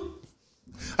you?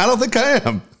 I don't think I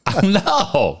am.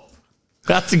 No.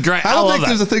 That's a great. I don't think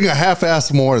there's a thing I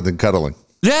half-ass more than cuddling.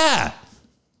 Yeah.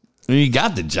 You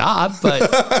got the job,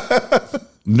 but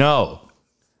no.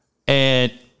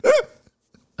 And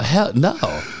hell, no,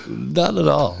 not at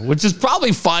all. Which is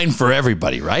probably fine for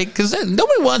everybody, right? Because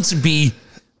nobody wants to be.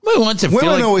 Nobody wants to feel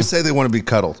Women like, always say they want to be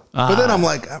cuddled, but then I'm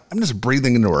like, I'm just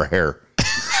breathing into her hair.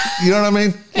 You know what I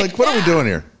mean? Like, what are we doing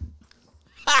here?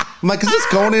 I'm like, is this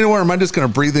going anywhere? Or am I just going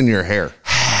to breathe in your hair?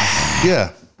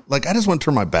 Yeah. Like, I just want to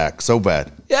turn my back so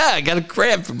bad. Yeah, I got a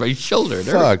cramp from my shoulder.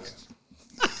 Fuck.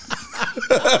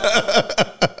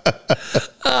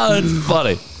 Oh, it's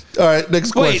funny. All right,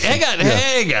 next question. Wait, hang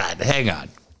on.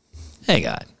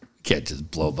 Can't just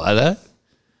blow by that.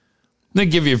 Let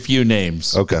me give you a few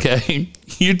names. Okay.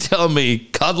 You tell me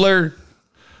cuddler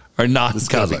or not This is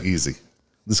cuddler. going to be easy.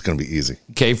 This is going to be easy.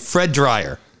 Okay, Fred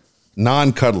Dreyer.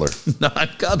 Non-cuddler.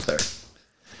 Non-cuddler.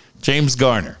 James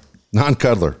Garner.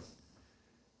 Non-cuddler.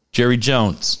 Jerry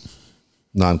Jones.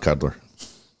 Non-cuddler.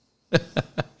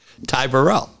 Ty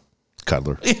Burrell.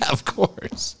 Cuddler. Yeah, of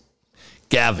course.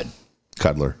 Gavin.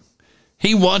 Cuddler.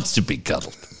 He wants to be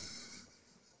cuddled.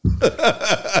 He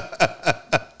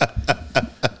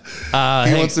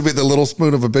wants to be the little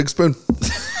spoon of a big spoon.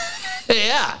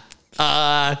 Yeah.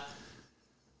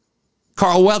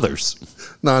 Carl Weathers.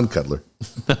 Non-cuddler.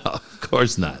 No, of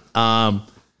course not.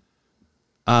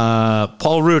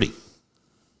 Paul Rudy.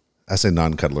 I say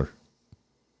non-cuddler.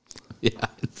 Yeah,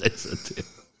 I'd say so too.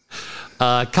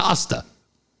 Costa.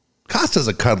 Costa's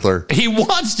a cuddler. He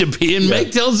wants to be, and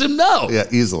Meg tells him no. Yeah,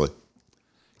 easily.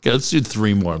 Okay, let's do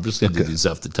 3 more. I'm just going to do these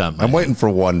off the top of my I'm head. waiting for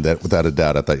one that, without a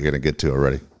doubt, I thought you were going to get to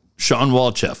already. Sean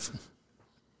Walchef.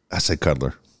 I say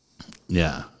cuddler.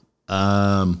 Yeah.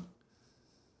 Dean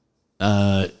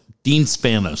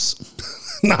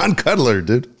Spanos. Non-cuddler,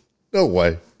 dude. No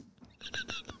way.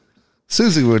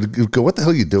 Susie would go, what the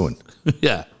hell are you doing?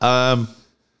 Yeah. I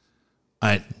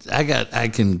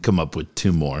can come up with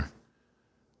 2 more.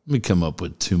 Let me come up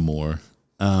with 2 more.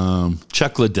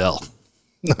 Chuck Liddell.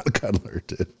 Non-cuddler,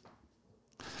 dude.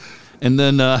 And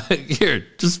then here,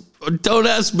 just don't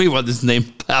ask me why this name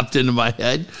popped into my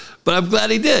head, but I'm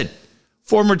glad he did.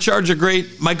 Former Charger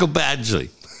great Michael Badgley,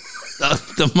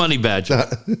 the money badger.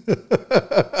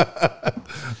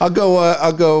 I'll go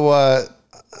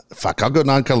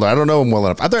non-cuddler. I don't know him well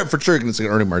enough. I thought for sure you were going to say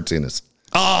Ernie Martinez.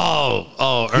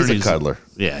 Oh, He's Ernie's a cuddler.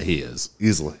 Yeah, he is.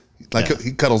 Easily. Like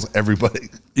he cuddles everybody.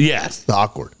 Yes.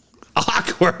 Awkward.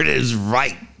 Awkward is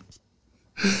right.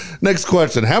 Next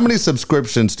question. How many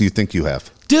subscriptions do you think you have?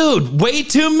 Dude, way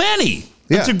too many.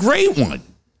 That's Yeah. a great one.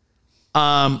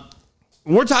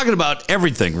 We're talking about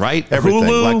everything, right? Everything.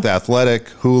 Hulu. Like The Athletic,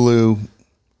 Hulu.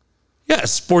 Yeah,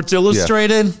 Sports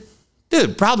Illustrated.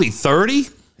 Dude, probably 30.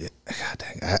 Yeah. God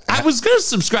dang. I was going to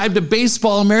subscribe to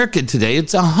Baseball America today.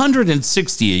 It's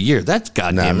 $160 a year. That's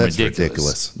goddamn That's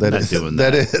ridiculous. ridiculous. Not doing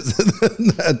that. That is.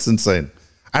 That's insane.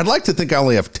 I'd like to think I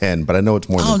only have 10, but I know it's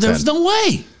more than 10. Oh, there's no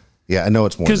way. Yeah, I know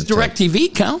it's more than 10. Because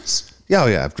DirecTV counts. Yeah,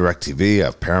 I have DirecTV, I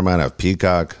have Paramount, I have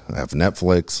Peacock, I have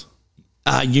Netflix.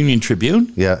 Union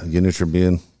Tribune. Yeah, Union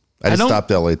Tribune. I just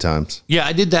stopped LA Times. Yeah,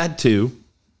 I did that too.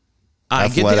 I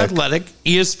get the Athletic,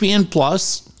 ESPN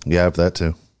Plus. Yeah, I have that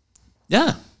too.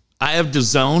 Yeah. I have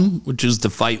DAZN, which is the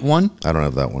fight one. I don't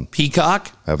have that one.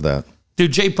 Peacock. I have that.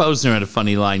 Dude, Jay Posner had a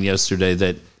funny line yesterday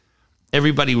that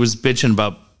everybody was bitching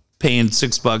about paying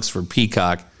 $6 for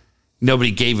Peacock.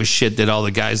 Nobody gave a shit that all the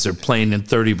guys are playing in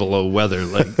 30 below weather.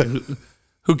 Like,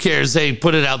 who cares? Hey,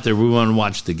 put it out there. We want to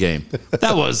watch the game.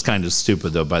 That was kind of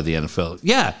stupid, though, by the NFL.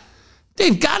 Yeah.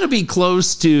 They've got to be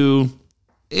close to,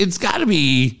 it's got to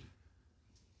be,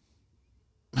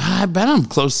 I bet I'm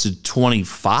close to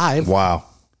 25. Wow.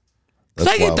 Because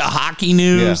I get the hockey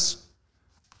news.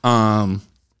 Yeah.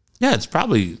 It's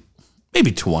probably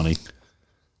maybe 20.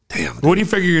 Damn. Dude. What do you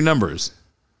figure your number is?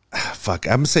 Fuck.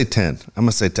 I'm going to say 10. I'm going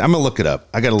to say 10. I'm going to look it up.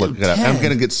 I got to look it up. I'm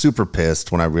going to get super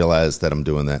pissed when I realize that I'm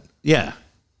doing that. Yeah.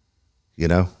 You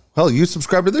know? Hell, you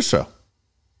subscribe to this show.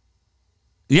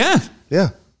 Yeah. Yeah.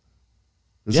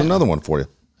 There's another one for you.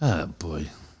 Oh, boy.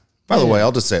 By the way,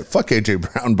 I'll just say it. Fuck A.J.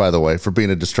 Brown, by the way, for being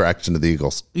a distraction to the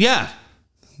Eagles. Yeah.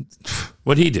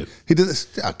 What'd he do? He did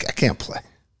this. I can't play.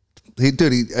 He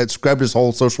subscribed his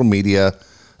whole social media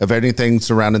of anything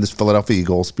surrounding this Philadelphia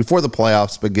Eagles before the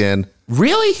playoffs begin.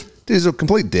 Really? Dude, he's a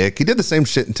complete dick. He did the same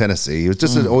shit in Tennessee. He was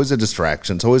just always a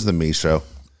distraction. It's always the me show.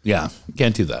 Yeah.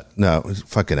 Can't do that. No, he's a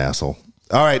fucking asshole.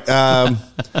 All right.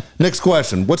 Next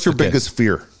question. What's your biggest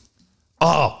fear?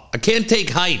 Oh, I can't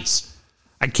take heights.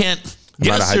 I can't. I'm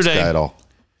not a heights guy at all.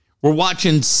 We're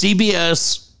watching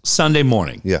CBS Sunday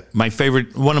Morning. Yeah.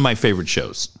 One of my favorite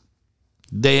shows.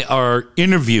 They are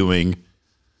interviewing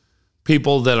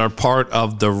people that are part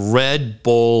of the Red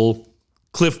Bull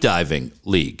Cliff Diving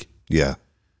League. Yeah.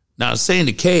 Now, I was saying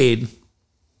to Cade,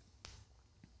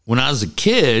 when I was a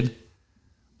kid,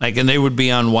 and they would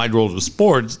be on Wide World of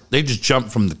Sports, they just jump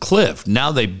from the cliff.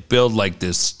 Now they build like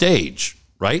this stage,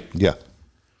 right? Yeah.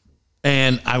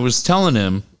 And I was telling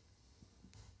him,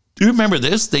 do you remember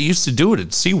this? They used to do it at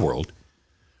SeaWorld.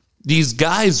 These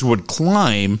guys would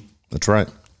climb. That's right.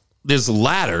 This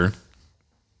ladder,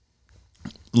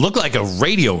 looked like a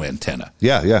radio antenna.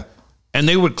 Yeah, yeah. And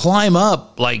they would climb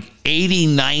up like 80,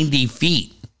 90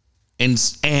 feet. And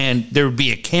there would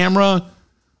be a camera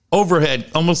overhead,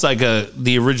 almost like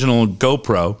the original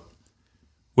GoPro,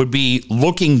 would be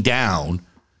looking down.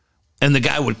 And the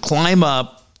guy would climb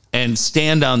up and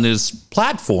stand on this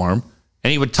platform.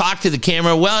 And he would talk to the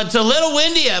camera. Well, it's a little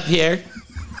windy up here.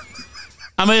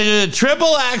 I'm going to do a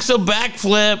triple axle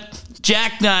backflip,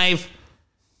 jackknife,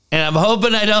 and I'm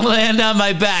hoping I don't land on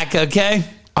my back, okay?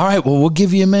 All right, well, we'll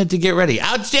give you a minute to get ready.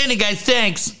 Outstanding, guys.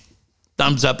 Thanks.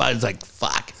 Thumbs up. I was like,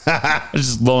 fuck. I was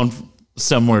just going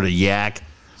somewhere to yak.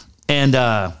 And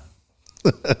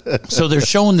so they're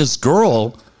showing this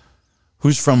girl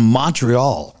who's from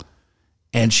Montreal.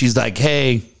 And she's like,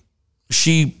 hey,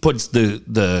 she puts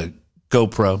the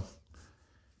GoPro.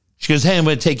 She goes, hey, I'm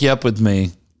going to take you up with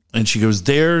me. And she goes,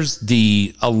 there's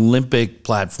the Olympic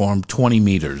platform, 20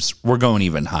 meters. We're going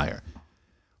even higher.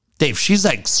 Dave, she's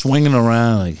like swinging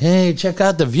around like, hey, check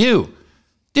out the view.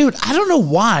 Dude, I don't know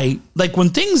why. Like when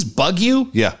things bug you,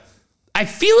 yeah, I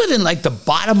feel it in like the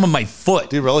bottom of my foot.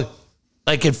 Do you really?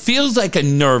 Like it feels like a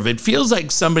nerve. It feels like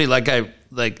somebody like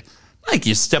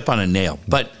you step on a nail.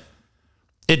 But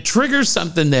it triggers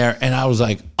something there. And I was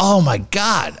like, oh my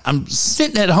God, I'm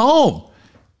sitting at home.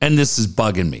 And this is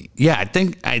bugging me. Yeah, I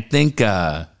think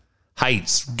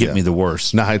heights get me the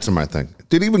worst. No, heights are my thing.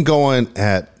 Did even go in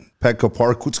at Petco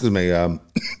Park,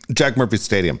 Jack Murphy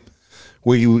Stadium,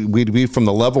 where we'd be from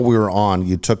the level we were on.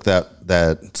 You took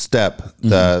that step,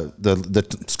 the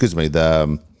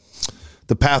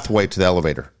pathway to the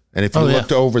elevator, and if you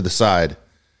looked over the side,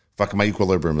 fucking my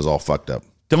equilibrium is all fucked up.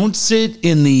 Don't sit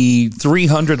in the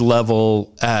 300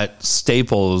 level at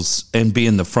Staples and be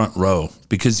in the front row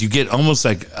because you get almost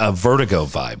like a vertigo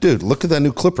vibe. Dude, look at that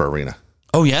new Clipper Arena.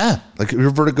 Oh, yeah. Like your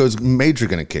vertigo's major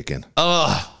going to kick in.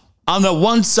 On the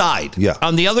one side. Yeah.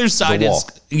 On the other side,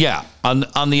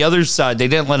 on the other side, they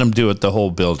didn't let them do it the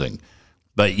whole building.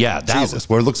 But yeah,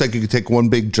 where it looks like you could take one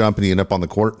big jump and you end up on the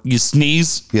court. You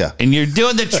sneeze. Yeah. And you're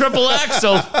doing the triple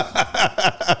axel.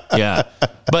 Yeah.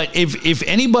 But if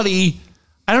anybody,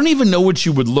 I don't even know what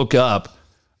you would look up.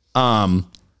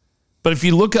 But if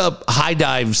you look up High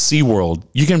Dive SeaWorld,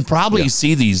 you can probably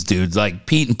see these dudes like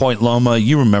Pete and Point Loma.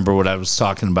 You remember what I was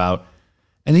talking about.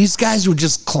 And these guys would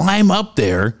just climb up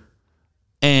there.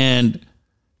 And,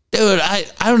 dude, I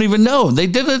don't even know. They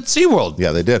did it at SeaWorld.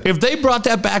 Yeah, they did. If they brought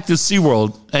that back to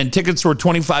SeaWorld and tickets were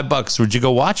 $25, would you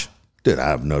go watch? Dude, I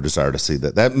have no desire to see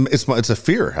that. It's a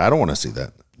fear. I don't want to see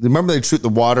that. Remember they shoot the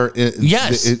water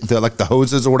Yes. like the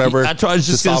hoses or whatever? That's what I was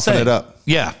just going to say. Soften it up.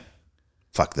 Yeah.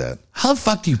 Fuck that. How the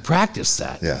fuck do you practice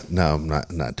that? Yeah, no, I'm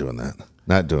not doing that.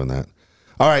 Not doing that.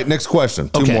 All right, next question.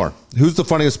 Two Okay. more. Who's the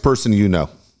funniest person you know?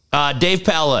 Dave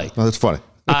Palais. Oh, that's funny.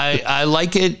 I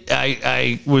like it.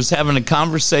 I was having a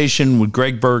conversation with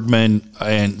Greg Bergman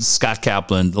and Scott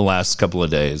Kaplan the last couple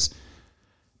of days.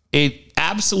 It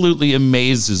absolutely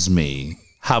amazes me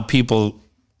how people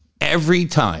every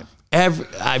time,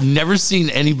 I've never seen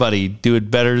anybody do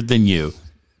it better than you.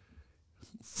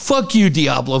 Fuck you,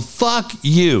 Diablo. Fuck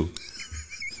you.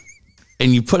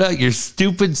 And you put out your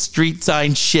stupid street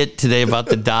sign shit today about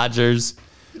the Dodgers.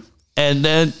 And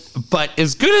then, but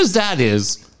as good as that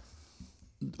is,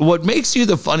 what makes you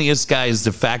the funniest guy is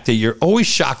the fact that you're always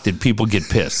shocked that people get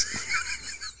pissed.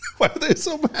 Why are they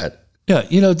so mad? Yeah,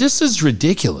 this is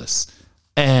ridiculous.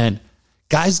 And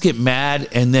guys get mad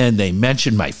and then they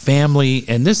mention my family.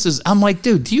 And I'm like,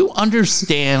 dude, do you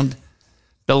understand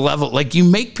the level? Like, you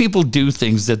make people do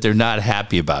things that they're not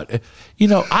happy about.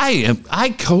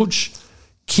 I coach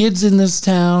kids in this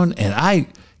town and I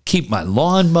keep my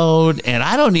lawn mowed and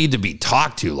I don't need to be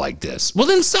talked to like this. Well,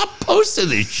 then stop posting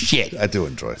this shit. I do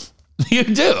enjoy it. You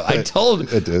do. I told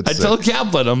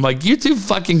Kaplan, I'm like, you two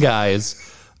fucking guys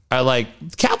are like,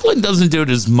 Kaplan doesn't do it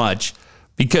as much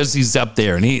because he's up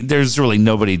there and there's really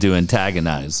nobody to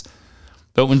antagonize.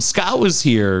 But when Scott was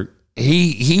here,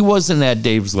 he wasn't at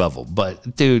Dave's level.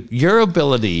 But dude, your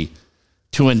ability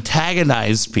to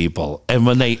antagonize people, and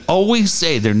when they always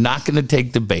say they're not going to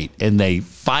take the bait and they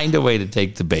find a way to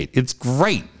take the bait, it's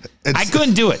great. I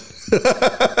couldn't do it.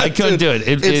 I couldn't do it.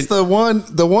 It's the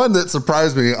one that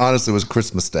surprised me, honestly, was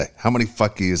Christmas Day. How many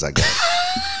fuck yous I got.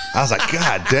 I was like,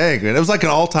 God dang, man. It was like an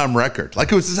all-time record.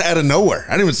 Like it was just out of nowhere.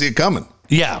 I didn't even see it coming.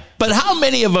 Yeah. But how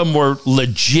many of them were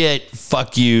legit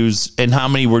fuck yous and how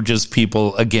many were just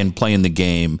people, again, playing the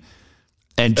game?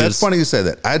 And That's funny you say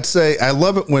that. I'd say I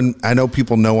love it when I know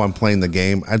people know I'm playing the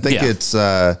game. I think it's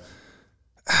about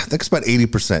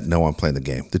 80% know I'm playing the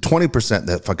game. The 20%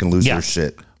 that fucking lose their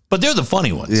shit. But they're the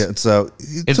funny ones. Yeah, so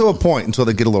to a point until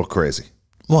they get a little crazy.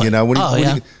 What? You know, when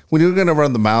you're going to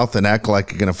run the mouth and act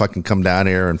like you're going to fucking come down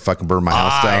here and fucking burn my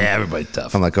house down. Yeah, everybody's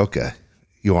tough. I'm like, okay,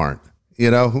 you aren't.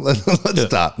 You know, let's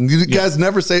stop. You guys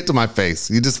never say it to my face.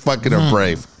 You just fucking are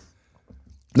brave.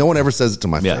 No one ever says it to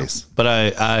my face.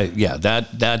 But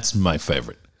that's my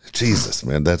favorite. Jesus,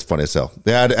 man, that's funny as hell.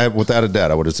 Yeah, without a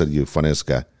doubt, I would have said you, funniest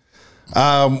guy.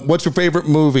 What's your favorite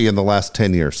movie in the last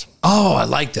 10 years? Oh, I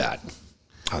like that.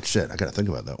 Oh, shit, I got to think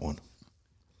about that one.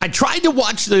 I tried to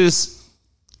watch this.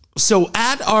 So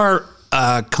at our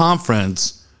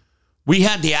conference, we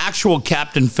had the actual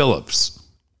Captain Phillips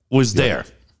was there.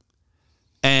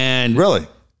 And really?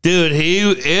 Dude,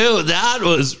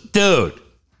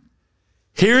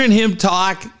 hearing him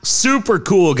talk, super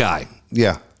cool guy.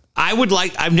 Yeah.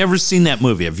 I've never seen that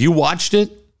movie. Have you watched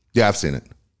it? Yeah, I've seen it.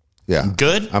 Yeah.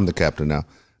 Good? I'm the captain now.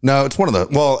 No, it's one of the,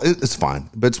 it's fine,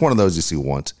 but it's one of those you see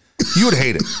once. You would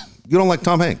hate it. You don't like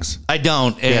Tom Hanks. I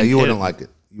don't. And you wouldn't like it.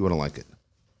 You wouldn't like it.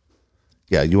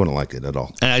 Yeah, you wouldn't like it at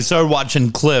all. And I started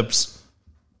watching clips.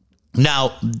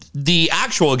 Now, the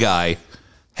actual guy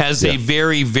has a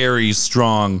very, very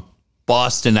strong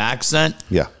Boston accent.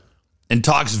 Yeah. And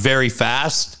talks very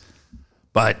fast.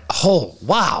 But, oh,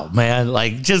 wow, man.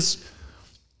 Like, just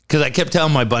because I kept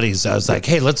telling my buddies, I was like,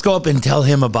 hey, let's go up and tell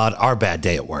him about our bad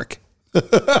day at work. And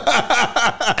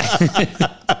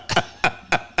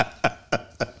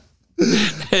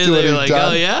they were like,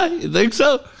 oh, yeah? You think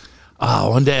so?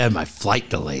 Oh, one day I had my flight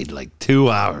delayed like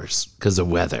 2 hours because of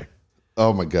weather.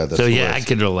 Oh, my God. That's so, yeah, I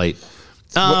could relate.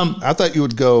 I thought you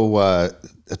would go a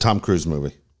Tom Cruise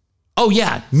movie. Oh,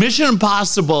 yeah. Mission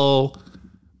Impossible,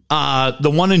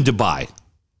 the one in Dubai.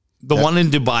 The one in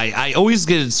Dubai. I always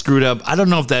get it screwed up. I don't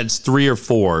know if that's 3 or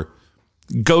 4.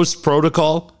 Ghost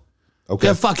Protocol. Okay.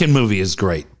 That fucking movie is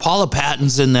great. Paula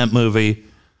Patton's in that movie.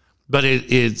 But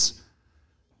it's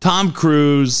Tom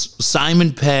Cruise,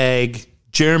 Simon Pegg,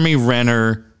 Jeremy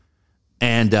Renner,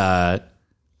 and that's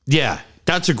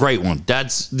a great one.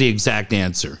 That's the exact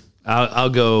answer. I'll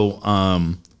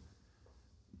go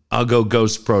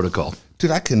Ghost Protocol.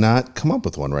 Dude, I cannot come up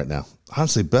with one right now.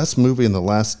 Honestly, best movie in the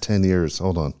last 10 years.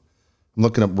 Hold on. I'm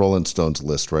looking up Rolling Stone's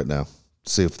list right now.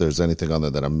 See if there's anything on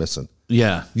there that I'm missing.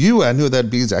 Yeah. I knew that'd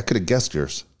be easy. I could have guessed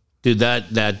yours. Dude,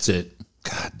 that's it.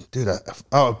 God, dude.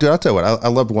 I'll tell you what. I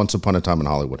loved Once Upon a Time in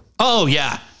Hollywood. Oh,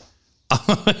 yeah.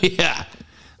 Yeah.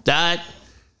 That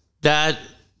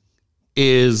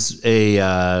is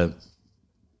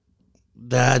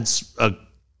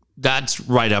that's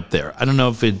right up there. I don't know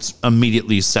if it's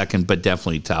immediately second, but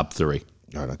definitely top 3.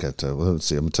 All right, I got to. Let's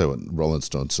see. I'm gonna tell you what Rolling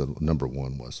Stone said number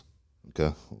 1 was.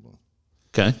 Okay, hold on.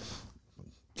 Okay.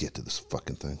 Get to this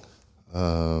fucking thing.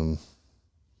 I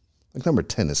think number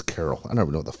 10 is Carol. I don't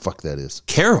even know what the fuck that is.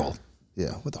 Carol?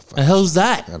 Yeah, what the fuck? The hell's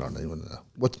that? I don't even know.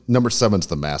 What number 7's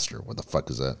The Master? What the fuck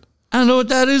is that? I don't know what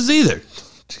that is either.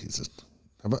 Jesus.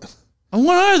 How about, And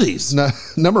what are these?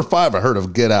 number 5, I heard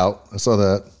of Get Out. I saw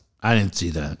that. I didn't see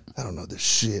that. I don't know this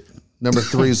shit. Number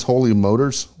 3 is Holy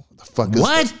Motors. What the fuck is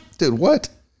What? that? Dude, what?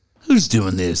 Who's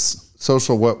doing this?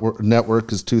 Social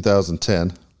Network is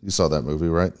 2010. You saw that movie,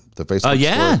 right? The Facebook Oh,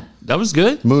 yeah. story. That was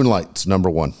good. Moonlight's number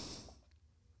 1.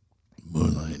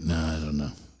 Moonlight. No, I don't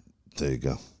know. There you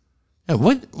go. Yeah,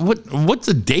 what's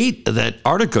the date of that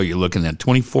article you're looking at?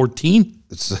 2014?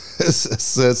 It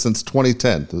says since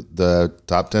 2010, the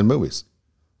top 10 movies,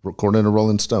 according to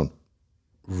Rolling Stone.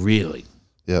 Really?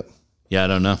 Yep. Yeah, I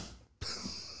don't know.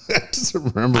 I just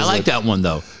remember. I like that one,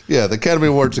 though. Yeah, the Academy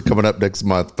Awards are coming up next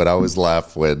month, but I always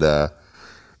laugh when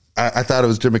I thought it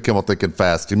was Jimmy Kimmel Thinking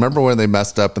Fast. Do you remember when they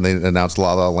messed up and they announced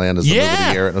La La Land as the movie of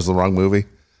the year and it was the wrong movie?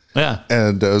 Yeah.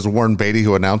 And it was Warren Beatty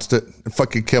who announced it. And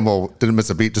fucking Kimmel didn't miss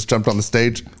a beat, just jumped on the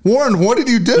stage. Warren, what did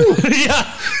you do? Yeah,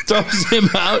 throws him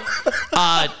out.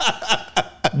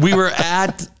 We were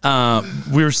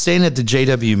staying at the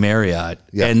JW Marriott,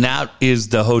 and that is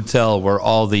the hotel where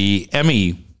all the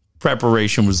Emmy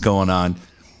preparation was going on.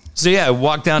 So yeah, I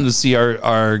walked down to see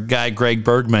our guy Greg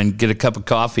Bergman get a cup of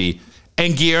coffee,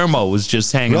 and Guillermo was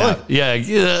just hanging out. Yeah,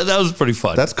 that was pretty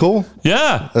fun. That's cool.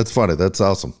 Yeah, that's funny. That's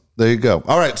awesome. There you go.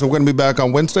 All right, so we're going to be back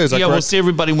on Wednesday. Is that correct? We'll see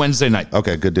everybody Wednesday night.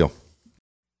 Okay, good deal.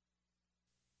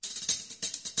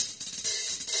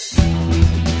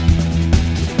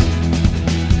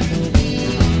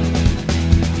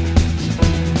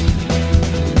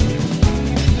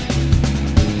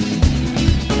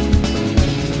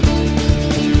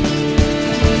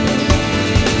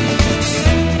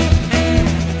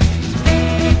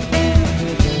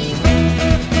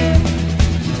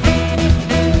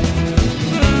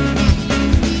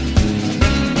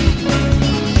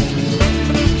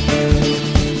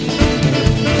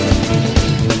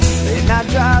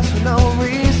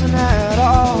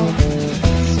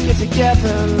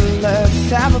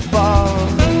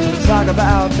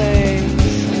 About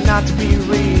things not to be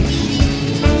reached.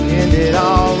 End it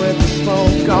all with the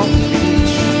smoke on the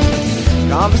beach.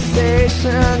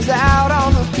 Conversations out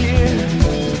on the pier,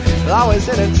 always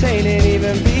entertaining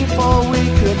even before we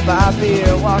could buy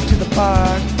beer. Walk to the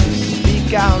park to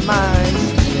speak our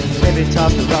minds, maybe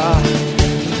toss the rock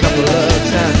a couple of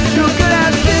times. Who could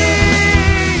have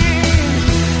seen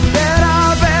that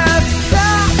our best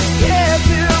time yet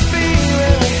to be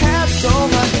when we had so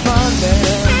much fun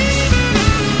there?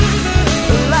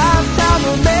 Lifetime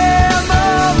of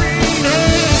memories.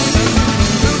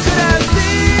 Who could have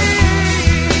seen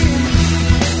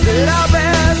that our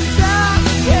best time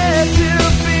yet to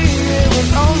be? It was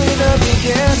only the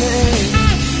beginning.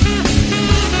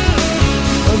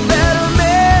 A better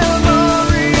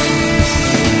memory.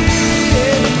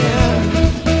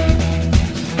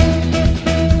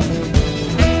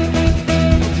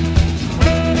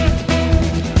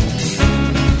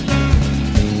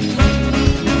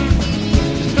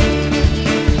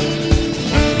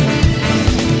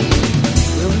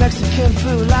 Mexican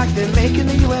food like they make in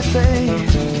the USA.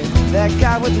 That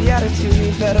guy with the attitude,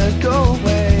 he better go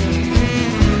away.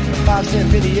 A 5-cent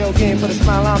video game put a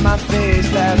smile on my face.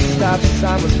 That stop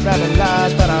sign was rather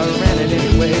large, but I ran it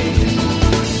anyway.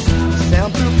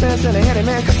 Soundproof fence and a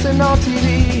handyman cussing on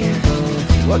TV.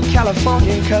 What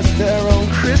Californian cuts their own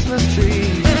Christmas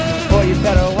tree? Boy, you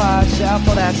better watch out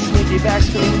for that sneaky back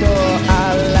screen door.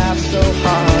 I laughed so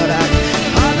hard I